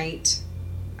for the night.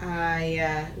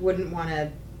 I wouldn't want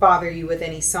to bother you with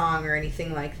any song or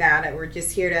anything like that. We're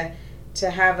just here to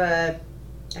have a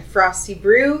frosty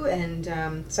brew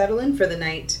and settle in for the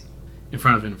night." In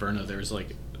front of Inverna, there's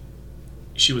like,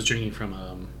 she was drinking from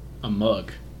a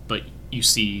mug, but you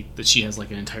see that she has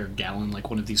like an entire gallon, like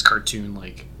one of these cartoon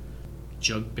like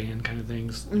jug band kind of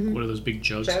things. Mm-hmm. Like, what are those big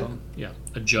jugs Jug? called? Yeah,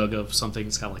 a jug of something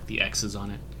that's got like the X's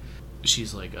on it.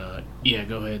 She's like, yeah,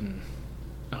 go ahead and...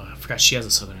 Oh, I forgot she has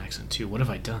a southern accent too. What have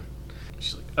I done?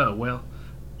 She's like, "Oh, well,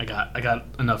 I got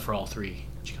enough for all three."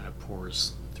 She kind of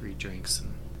pours 3 drinks,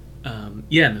 and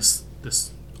and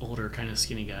this older kind of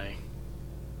skinny guy.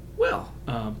 "Well,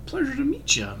 pleasure to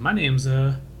meet you. My name's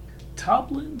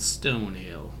Toblin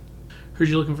Stonehill. Heard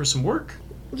you looking for some work?"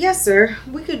 "Yes, sir.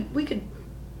 We could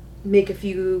make a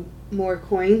few more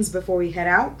coins before we head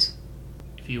out."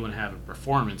 "If you want to have a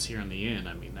performance here in the inn,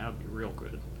 I mean, that would be real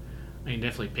good. I can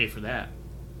definitely pay for that.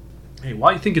 Hey,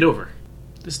 while you think it over,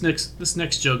 this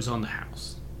next jug's on the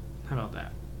house. How about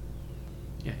that?"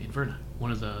 Yeah, Inverna.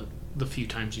 One of the few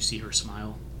times you see her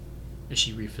smile as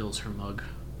she refills her mug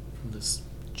from this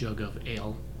jug of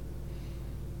ale.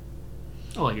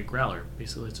 Oh, like a growler.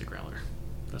 Basically, it's a growler.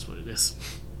 That's what it is.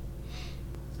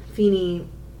 Feeny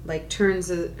like turns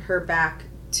her back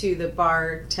to the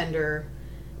bartender.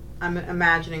 I'm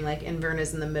imagining like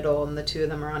Inverna's in the middle and the two of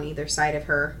them are on either side of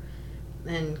her,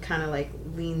 and kind of like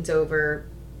leans over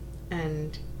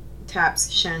and taps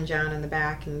Shanjan in the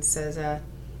back and says,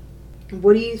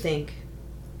 "What do you think?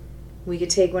 We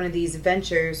could take one of these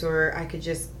adventures, or I could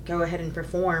just go ahead and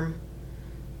perform.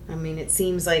 I mean, it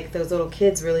seems like those little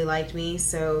kids really liked me,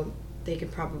 so they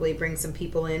could probably bring some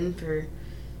people in for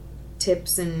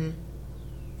tips, and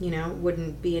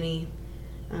wouldn't be any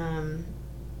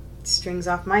strings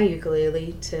off my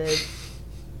ukulele to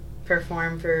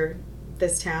perform for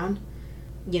this town.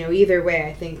 Either way,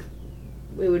 I think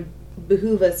it would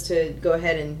behoove us to go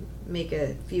ahead and make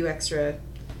a few extra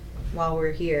while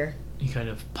we're here." He kind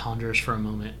of ponders for a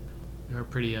moment. "You're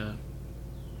pretty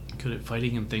good at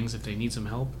fighting and things. If they need some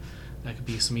help, that could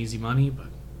be some easy money, but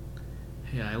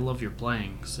hey, I love your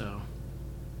playing, so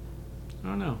I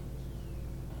don't know."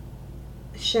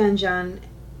 "Shanjan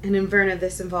and Inverna,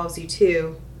 this involves you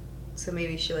too." So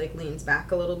maybe she like leans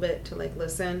back a little bit to like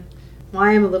listen. "Well,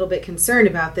 I am a little bit concerned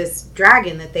about this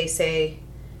dragon that they say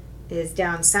is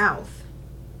down south.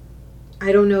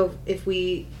 I don't know if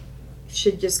we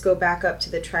should just go back up to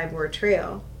the Tribor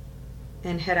Trail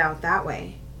and head out that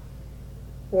way.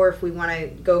 Or if we want to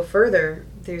go further,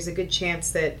 there's a good chance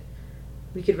that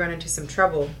we could run into some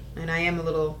trouble. And I am a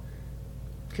little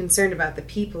concerned about the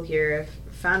people here of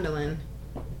Phandalin.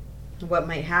 What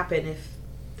might happen if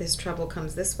this trouble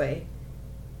comes this way.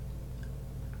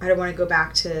 I don't want to go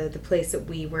back to the place that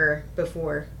we were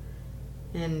before.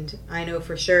 And I know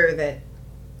for sure that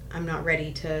I'm not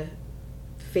ready to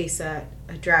face a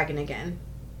dragon again."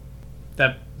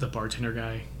 The bartender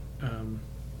guy,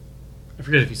 I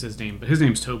forget if he says his name, but his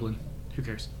name's Toblin. Who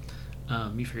cares?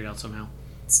 You figured it out somehow.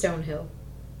 Stonehill.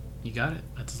 You got it.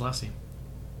 That's his last name.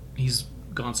 He's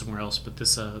gone somewhere else, but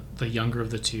this the younger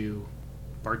of the two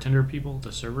bartender people,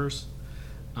 the servers,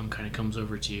 kind of comes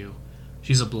over to you.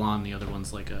 She's a blonde, the other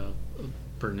one's like a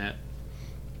brunette,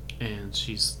 and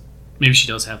maybe she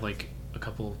does have like a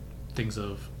couple things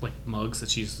of like mugs that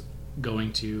she's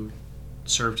going to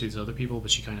serve to these other people,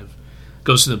 but she kind of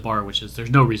goes to the bar, which is, there's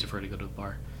no reason for her to go to the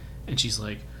bar. And she's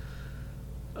like,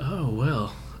 oh,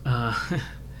 well,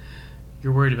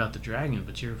 you're worried about the dragon,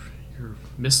 but you're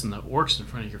missing the orcs in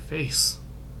front of your face.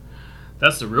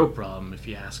 That's the real problem, if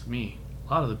you ask me.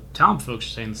 A lot of the town folks are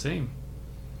saying the same.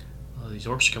 These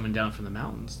orcs are coming down from the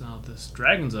mountains. Now this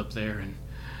dragon's up there, and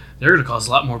they're going to cause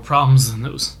a lot more problems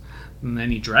than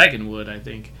any dragon would, I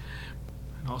think.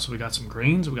 And also, we got some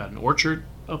grains. We got an orchard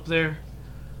up there.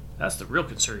 That's the real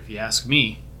concern, if you ask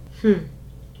me.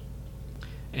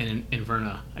 And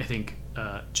Inverna, I think,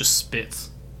 just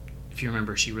spits. If you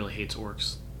remember, she really hates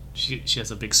orcs. She has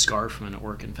a big scar from an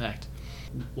orc, in fact.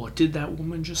 What did that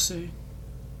woman just say?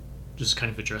 Just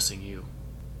kind of addressing you.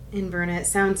 Inverna, it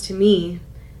sounds to me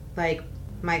like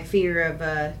my fear of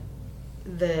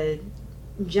the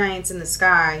giants in the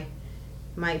sky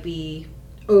might be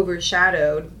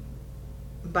overshadowed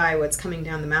by what's coming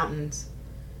down the mountains.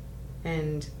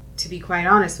 And to be quite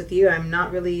honest with you, I'm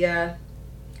not really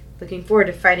looking forward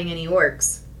to fighting any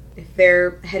orcs. If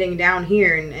they're heading down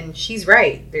here, and she's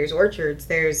right, there's orchards,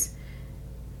 there's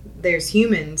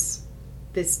humans.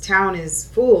 This town is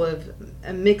full of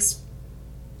a mixed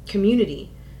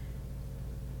community.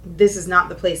 This is not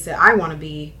the place that I want to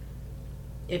be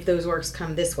if those orcs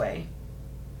come this way.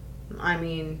 I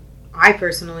mean, I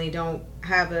personally don't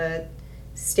have a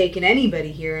stake in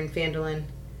anybody here in Phandalin.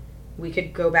 We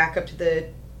could go back up to the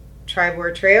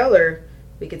Triboar Trail, or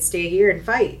we could stay here and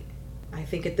fight. I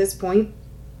think at this point,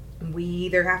 we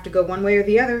either have to go one way or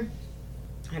the other.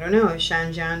 I don't know,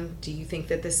 Shanjan, do you think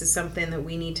that this is something that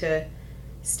we need to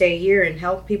stay here and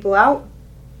help people out?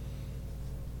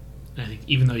 And I think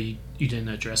even though you didn't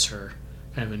address her,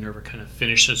 kind of Minerva kind of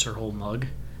finishes her whole mug,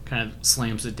 kind of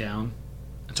slams it down,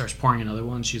 and starts pouring another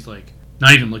one. She's like,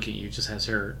 not even looking at you, just has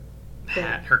her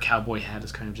hat, her cowboy hat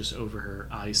is kind of just over her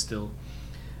eyes still.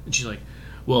 And she's like,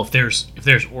 well, if there's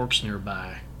orcs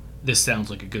nearby, this sounds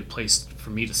like a good place for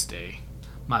me to stay.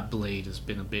 My blade has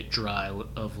been a bit dry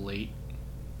of late.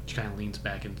 She kind of leans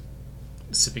back and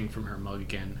sipping from her mug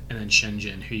again. And then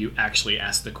Shenjin, who you actually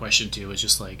asked the question to, is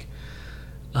just like,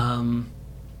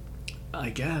 I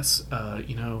guess,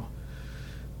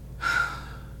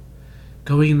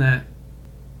 going that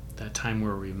time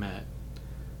where we met,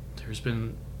 there's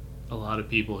been a lot of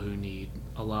people who need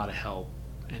a lot of help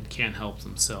and can't help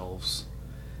themselves.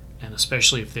 And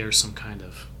especially if there's some kind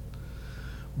of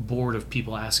board of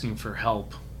people asking for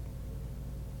help.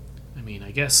 I mean,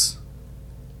 I guess,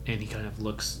 and he kind of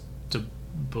looks to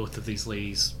both of these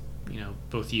ladies,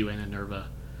 both you and Minerva.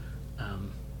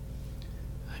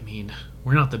 I mean,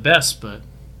 we're not the best, but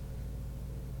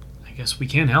I guess we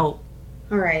can help.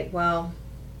 All right, well,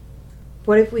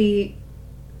 what if we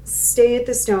stay at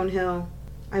the Stonehill,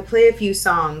 I play a few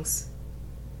songs,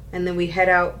 and then we head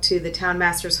out to the Town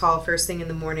Master's Hall first thing in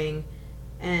the morning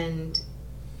and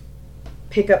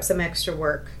pick up some extra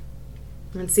work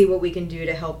and see what we can do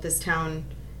to help this town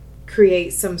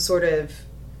create some sort of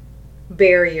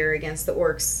barrier against the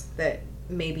orcs that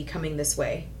may be coming this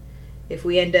way. If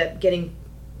we end up getting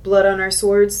blood on our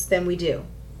swords, then we do.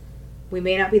 We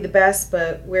may not be the best,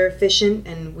 but we're efficient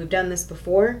and we've done this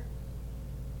before.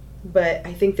 But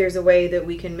I think there's a way that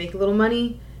we can make a little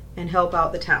money and help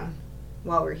out the town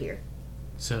while we're here.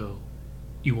 So,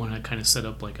 you want to kind of set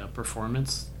up like a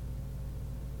performance?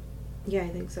 Yeah, I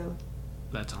think so.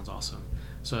 That sounds awesome.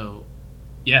 So,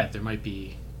 yeah, there might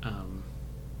be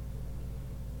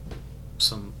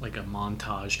some, like a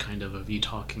montage kind of you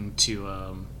talking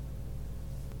to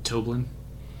Toblin,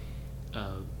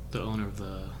 the owner of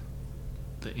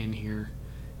the inn here,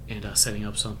 and setting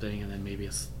up something, and then maybe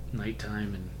it's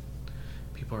nighttime and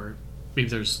maybe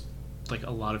there's like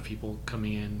a lot of people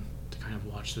coming in to kind of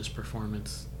watch this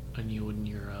performance, and you and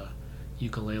your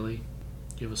ukulele. Do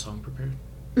you have a song prepared?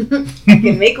 I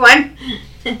can make one.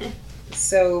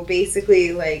 So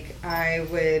basically, like, I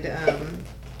would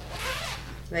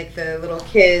like the little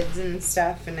kids and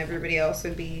stuff and everybody else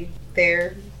would be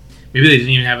there. Maybe they didn't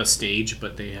even have a stage,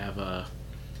 but they have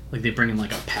like they bring in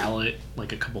like a pallet,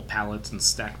 like a couple pallets, and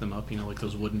stack them up, like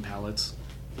those wooden pallets.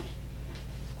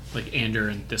 Like Ander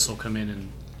and Thistle come in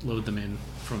and load them in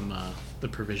from the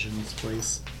provisions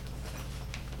place.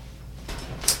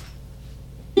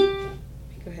 Go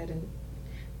ahead and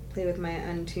play with my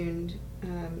untuned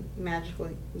magical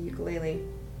ukulele.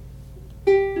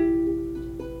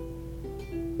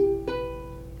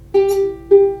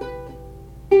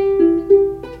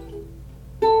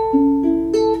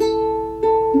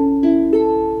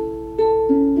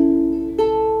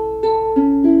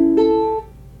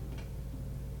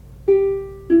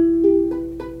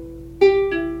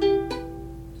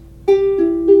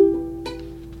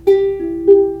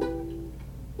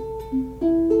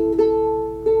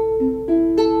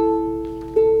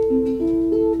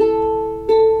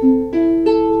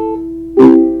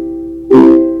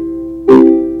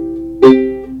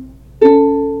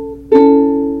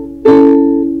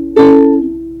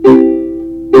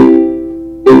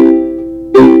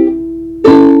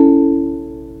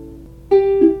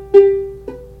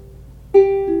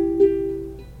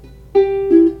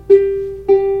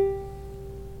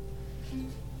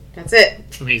 That's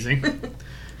it. Amazing.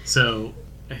 So,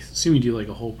 I assume you do like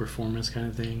a whole performance kind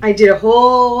of thing. I did a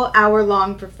whole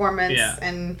hour-long performance Yeah.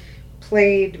 and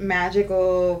played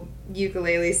magical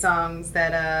ukulele songs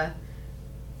that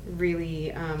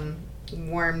really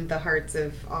warmed the hearts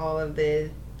of all of the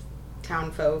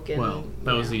town folk. And, Well,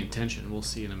 that was the intention. We'll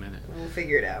see in a minute. We'll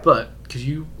figure it out. But could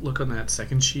you look on that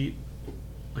second sheet?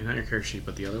 Like, not your character sheet,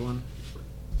 but the other one?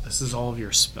 This is all of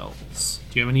your spells.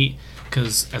 Do you have any?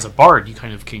 Because as a bard, you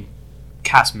kind of can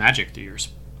cast magic through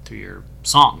your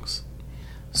songs.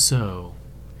 So,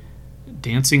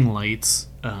 Dancing Lights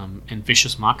and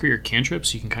Vicious Mockery are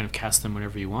cantrips. You can kind of cast them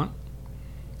whenever you want,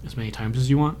 as many times as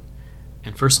you want.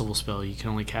 And first level spell, you can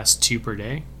only cast 2 per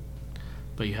day,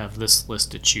 but you have this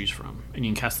list to choose from. And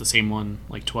you can cast the same one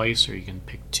like twice, or you can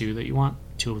pick 2 that you want,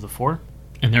 2 of the 4.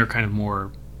 And they're kind of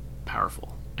more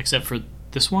powerful. Except for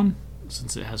this one,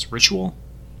 since it has Ritual.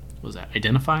 What was that?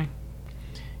 Identify?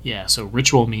 Yeah, so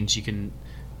Ritual means you can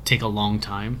take a long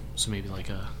time. So maybe like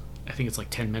I think it's like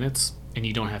 10 minutes, and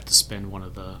you don't have to spend one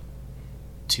of the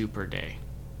 2 per day.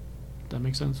 Does that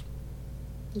make sense?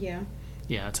 Yeah.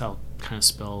 Yeah, that's how kind of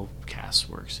spell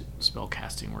casting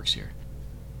works here.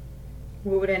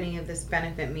 What would any of this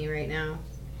benefit me right now?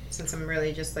 Since I'm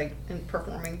really just like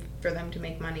performing for them to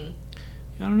make money.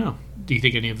 I don't know. Do you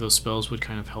think any of those spells would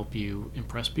kind of help you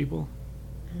impress people?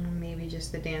 Maybe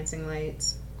just the dancing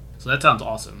lights. So that sounds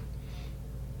awesome.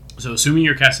 So assuming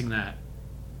you're casting that,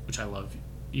 which I love,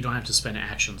 you don't have to spend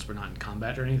actions. We're not in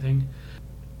combat or anything.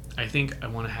 I think I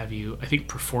want to have you... I think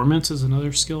performance is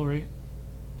another skill, right?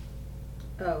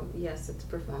 Oh, yes, it's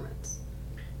performance.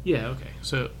 Yeah, okay.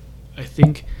 So I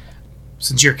think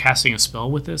since you're casting a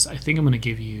spell with this, I think I'm going to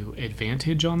give you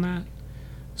advantage on that.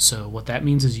 So what that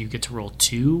means is you get to roll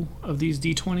 2 of these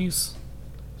d20s.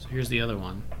 So here's the other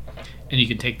one. And you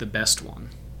can take the best one,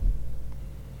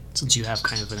 since you have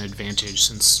kind of an advantage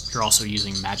since you're also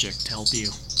using magic to help you.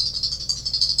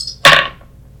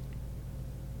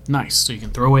 Nice. So you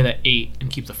can throw away that 8 and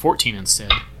keep the 14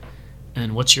 instead. And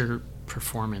then what's your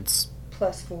performance?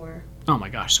 +4. Oh my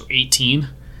gosh, so 18?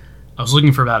 I was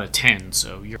looking for about a 10,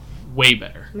 so you're way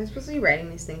better. Am I supposed to be writing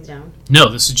these things down? No,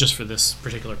 this is just for this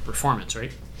particular performance,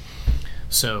 right?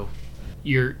 So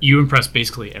you impress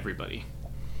basically everybody.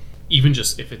 Even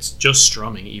just if it's just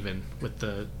strumming, even with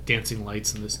the dancing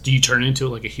lights and this. Do you turn into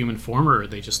like a human form, or are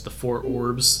they just the 4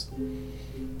 orbs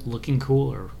looking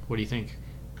cool, or what do you think?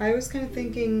 I was kind of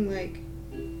thinking like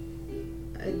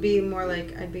I'd be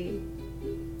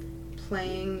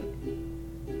playing,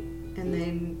 and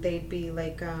then they'd be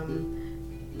like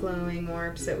glowing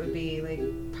orbs that would be like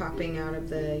popping out of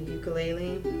the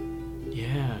ukulele.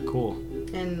 Yeah, cool.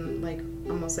 And like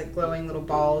almost like glowing little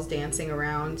balls dancing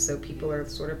around, so people are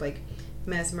sort of like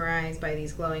mesmerized by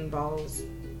these glowing balls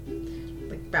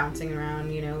like bouncing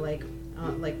around, you know, like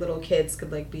little kids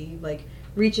could like be like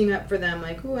reaching up for them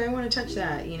like, oh, I want to touch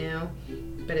that, you know,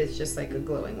 but it's just like a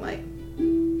glowing light.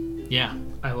 Yeah,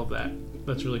 I love that.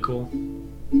 That's really cool.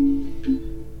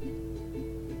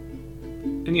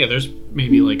 And yeah, there's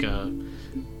maybe like a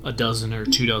dozen or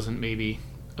 2 dozen maybe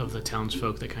of the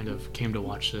townsfolk that kind of came to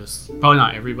watch this. Probably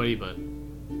not everybody, but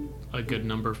a good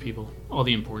number of people. All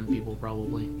the important people,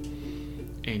 probably.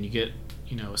 And you get,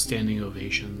 you know, a standing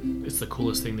ovation. It's the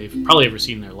coolest thing they've probably ever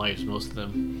seen in their lives, most of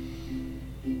them.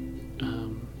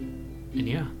 And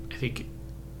yeah, I think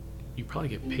you probably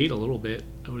get paid a little bit,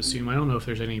 I would assume. I don't know if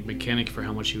there's any mechanic for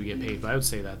how much you would get paid, but I would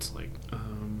say that's like...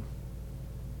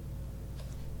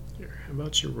 Here, how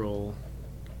about you roll?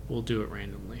 We'll do it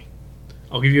randomly.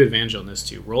 I'll give you advantage on this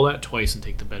too. Roll that twice and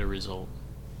take the better result.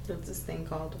 What's this thing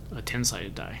called? A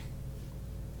 10-sided die.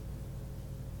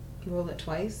 You roll it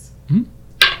twice?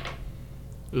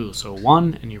 Ooh, so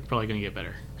 1, and you're probably going to get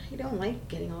better. I don't like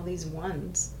getting all these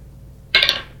ones.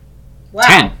 Wow.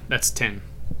 10! That's 10.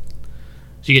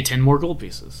 So you get 10 more gold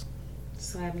pieces.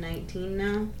 So I have 19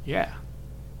 now? Yeah.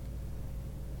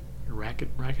 You're racking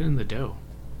in the dough.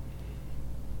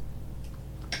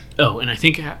 Oh, and I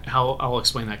think how I'll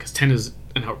explain that, because 10 is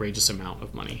an outrageous amount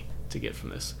of money to get from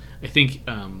this. I think...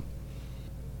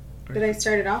 But I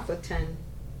started off with 10.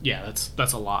 Yeah,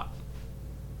 that's a lot.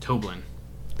 Toblin,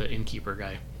 the innkeeper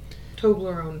guy.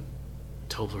 Toblerone,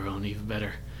 even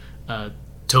better.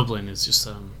 Toblin is just...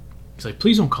 he's like,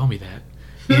 please don't call me that.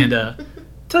 And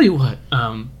tell you what,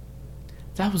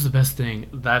 that was the best thing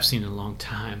that I've seen in a long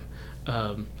time.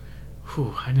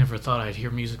 I never thought I'd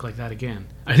hear music like that again.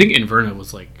 I think Inverna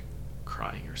was like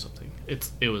crying or something.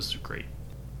 It was great.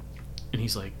 And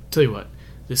he's like, tell you what,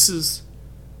 this is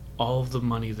all of the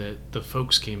money that the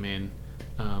folks came in,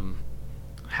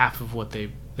 half of what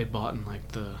they bought in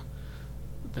like the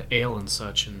ale and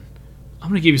such, and I'm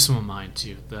gonna give you some of mine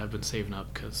too that I've been saving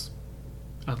up, because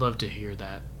I'd love to hear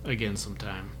that again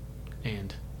sometime.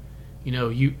 And,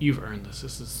 you've earned this.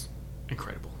 This is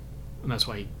incredible. And that's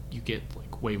why you get,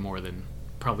 like, way more than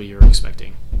probably you're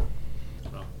expecting.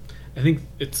 Well, I think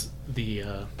it's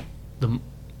the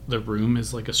room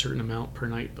is, like, a certain amount per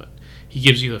night, but he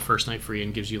gives you the first night free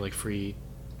and gives you, like, free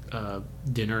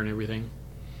dinner and everything.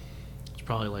 It's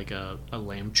probably, like, a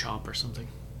lamb chop or something.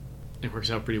 It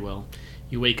works out pretty well.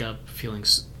 You wake up feeling,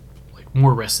 like,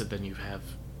 more rested than you have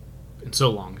in so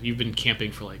long. You've been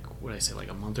camping for, like, what did I say, like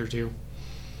a month or two.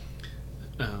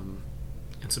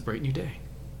 It's a bright new day.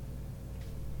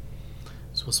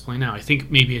 So what's the plan now? I think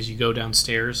maybe as you go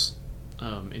downstairs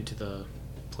into the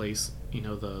place,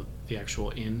 the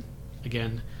actual inn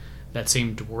again, that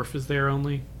same dwarf is there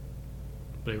only,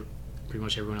 but pretty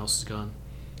much everyone else is gone.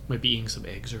 Might be eating some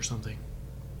eggs or something.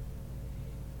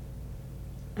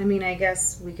 I mean, I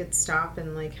guess we could stop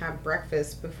and, like, have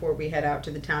breakfast before we head out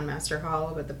to the Townmaster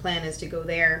Hall, but the plan is to go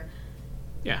there.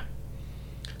 Yeah.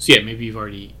 So yeah, maybe you've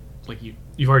already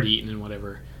eaten and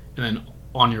whatever, and then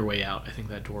on your way out, I think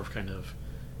that dwarf kind of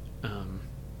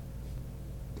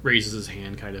raises his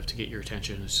hand kind of to get your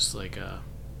attention. It's just like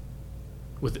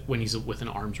when he's within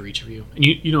arm's reach of you, and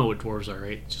you know what dwarves are,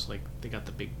 right? Just like they got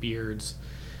the big beards.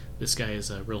 This guy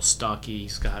is real stocky.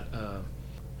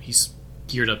 He's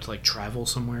geared up to, like, travel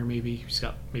somewhere. Maybe he's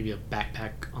got maybe a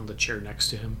backpack on the chair next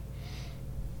to him,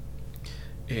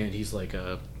 and he's like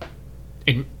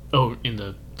in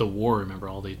the war, remember,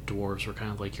 all the dwarves were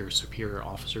kind of like your superior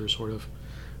officers, sort of.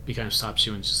 He kind of stops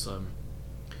you and just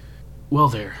well,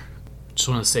 there, just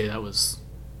want to say that was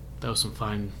some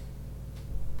fine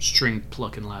string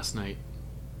plucking last night.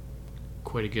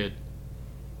 Quite a good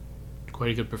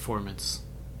performance.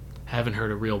 Haven't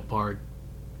heard a real bard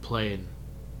play in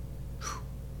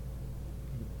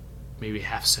maybe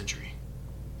half a century.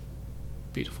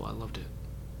 Beautiful. I loved it.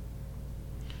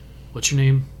 What's your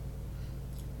name?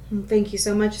 Thank you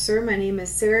so much, sir. My name is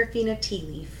Seraphina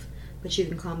Tealeaf, but you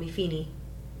can call me Feeny.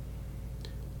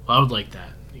 Well, I would like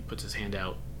that. He puts his hand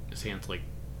out. His hand's like,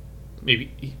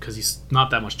 maybe because he's not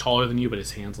that much taller than you, but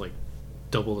his hand's like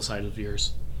double the size of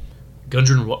yours.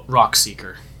 Gundren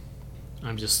Rockseeker.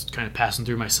 I'm just kind of passing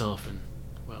through myself, and,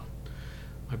 well,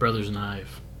 my brothers and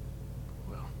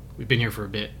we've been here for a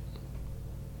bit.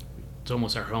 It's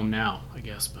almost our home now, I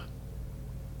guess, but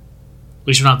at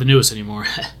least we're not the newest anymore.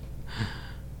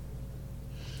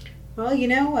 Well,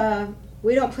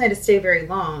 we don't plan to stay very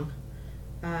long.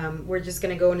 We're just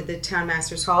going to go into the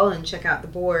Townmaster's Hall and check out the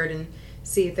board and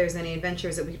see if there's any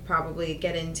adventures that we could probably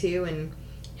get into and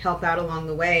help out along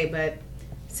the way. But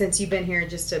since you've been here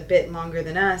just a bit longer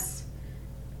than us,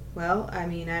 well, I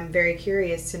mean, I'm very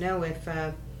curious to know if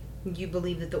you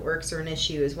believe that the orcs are an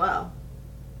issue as well.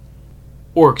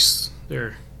 Orcs,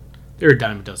 they're a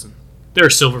dime a dozen. They're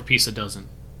a silver piece a dozen.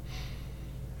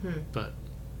 But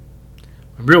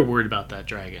I'm real worried about that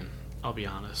dragon, I'll be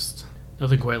honest.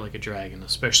 Nothing quite like a dragon,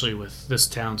 especially with this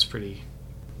town's pretty...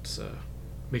 It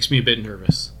makes me a bit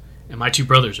nervous. And my two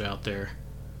brothers are out there.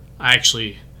 I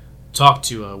actually talked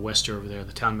to Wester over there,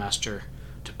 the townmaster,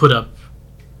 to put up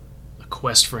a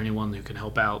quest for anyone who can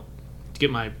help out,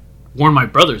 to warn my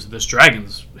brothers that this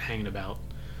dragon's hanging about.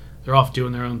 They're off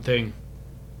doing their own thing.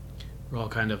 We're all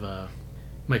kind of, you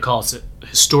might call us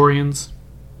historians.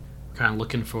 We're kind of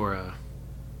looking for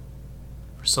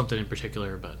something in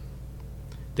particular, but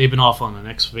they've been off on an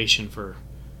excavation for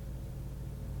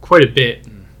quite a bit,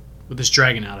 and with this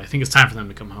dragon out, I think it's time for them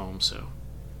to come home, so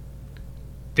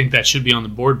I think that should be on the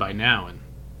board by now. And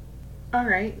all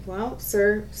right, well,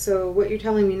 sir, so what you're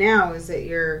telling me now is that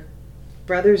your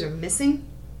brothers are missing?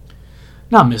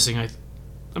 Not missing.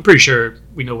 I'm pretty sure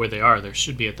we know where they are. They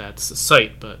should be at that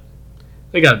site, but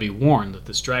they gotta be warned that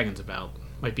this dragon's about.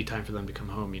 Might be time for them to come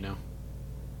home, I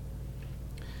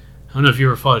don't know if you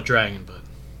ever fought a dragon, but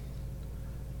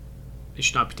they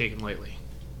should not be taken lightly.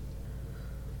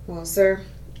 Well, sir,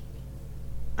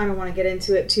 I don't want to get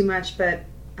into it too much, but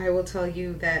I will tell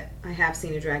you that I have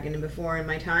seen a dragon before in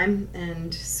my time,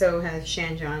 and so has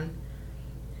Shanjan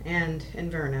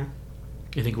and Verna.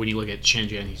 I think when you look at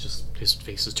Shanjan, his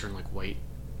face is turned like white.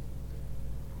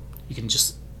 You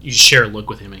just share a look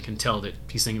with him and can tell that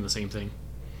he's thinking the same thing.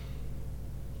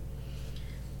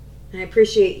 I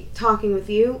appreciate talking with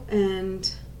you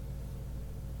and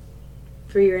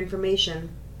for your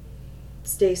information.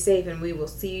 Stay safe, and we will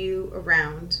see you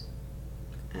around.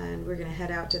 And we're going to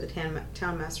head out to the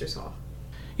Townmaster's Hall.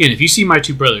 Yeah, and if you see my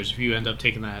two brothers, if you end up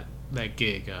taking that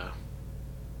gig,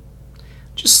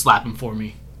 just slap them for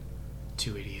me.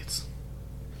 Two idiots.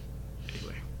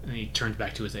 Anyway, and he turns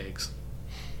back to his eggs.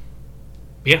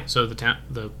 But yeah, so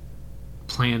the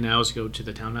plan now is to go to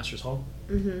the Townmaster's Hall.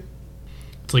 Mm-hmm.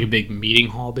 It's like a big meeting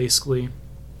hall, basically.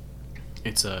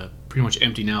 It's pretty much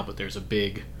empty now, but there's a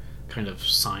big kind of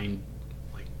sign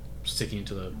like sticking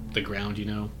into the ground, you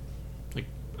know? Like,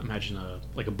 imagine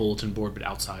like a bulletin board, but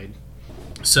outside.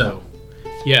 So,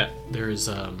 yeah, there's,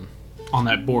 on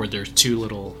that board, there's 2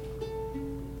 little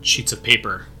sheets of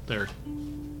paper that are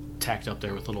tacked up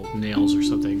there with little nails or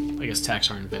something. I guess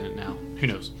tacks aren't invented now. Who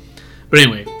knows? But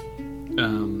anyway,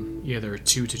 yeah, there are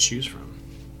 2 to choose from.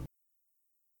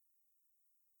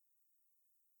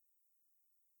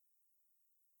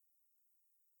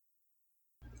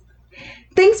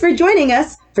 Thanks for joining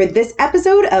us for this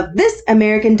episode of This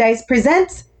American Dice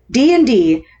Presents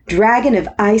D&D Dragon of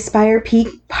Icespire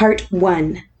Peak Part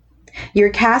 1. Your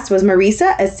cast was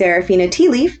Marisa as Seraphina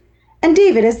Tealeaf and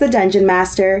David as the Dungeon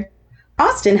Master.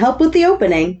 Austin helped with the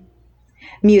opening.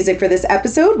 Music for this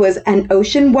episode was An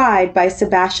Ocean Wide by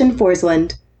Sebastian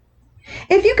Forsland.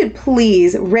 If you could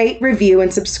please rate, review,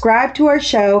 and subscribe to our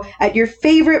show at your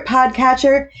favorite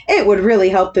podcatcher, it would really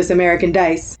help This American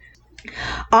Dice.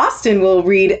 Austin will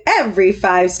read every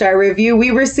 5-star review we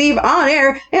receive on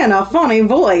air in a funny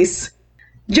voice.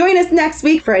 Join us next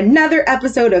week for another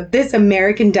episode of This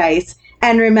American Dice.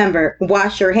 And remember,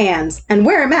 wash your hands and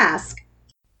wear a mask.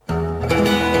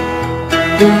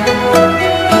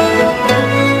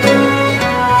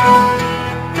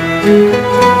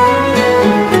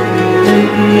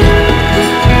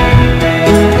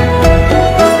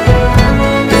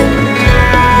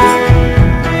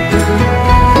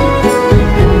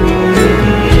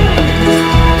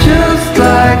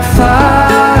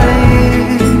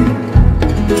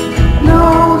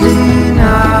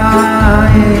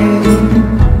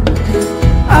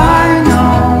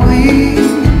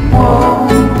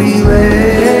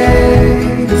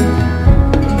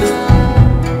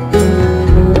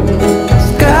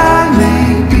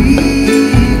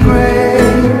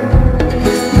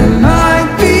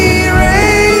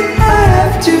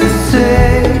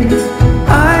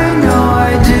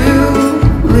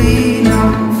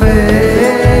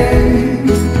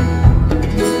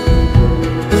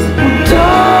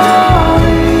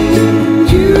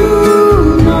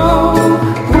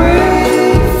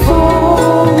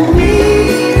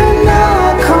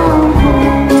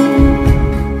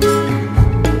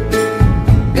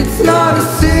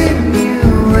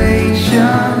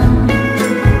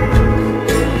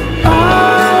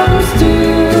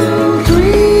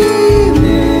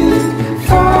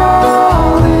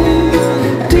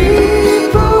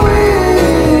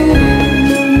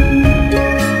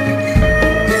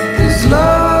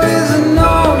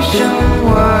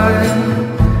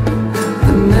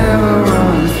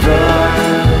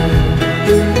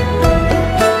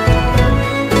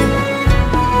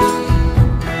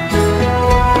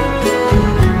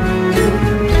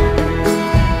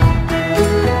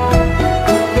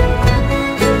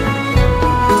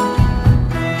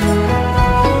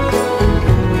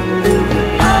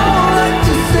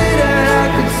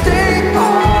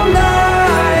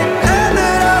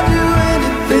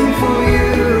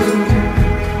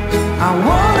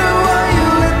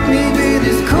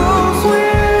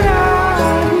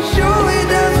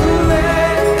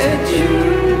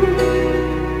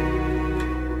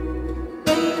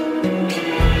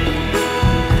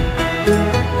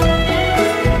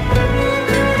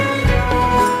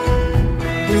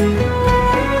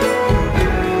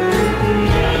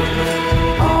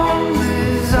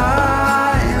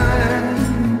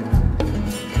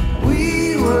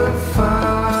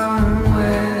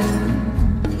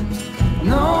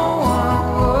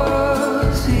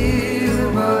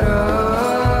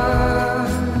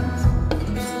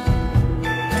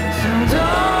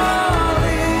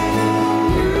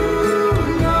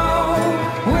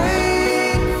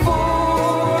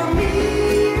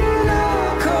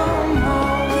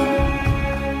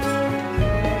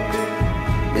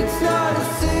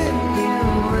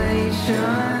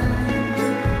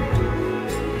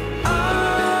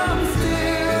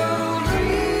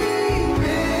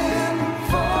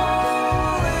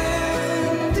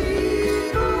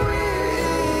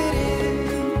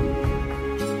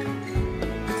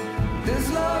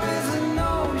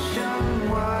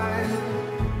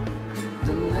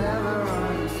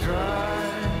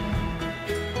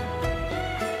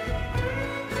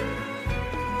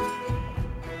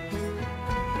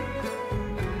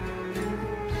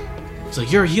 It's like,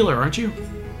 you're a healer, aren't you?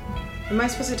 Am I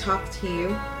supposed to talk to you?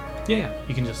 Yeah.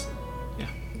 You can just,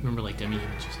 remember like Demi?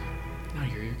 It's just like,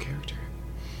 no, you're your character.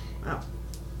 Oh.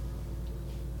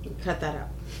 Cut that out.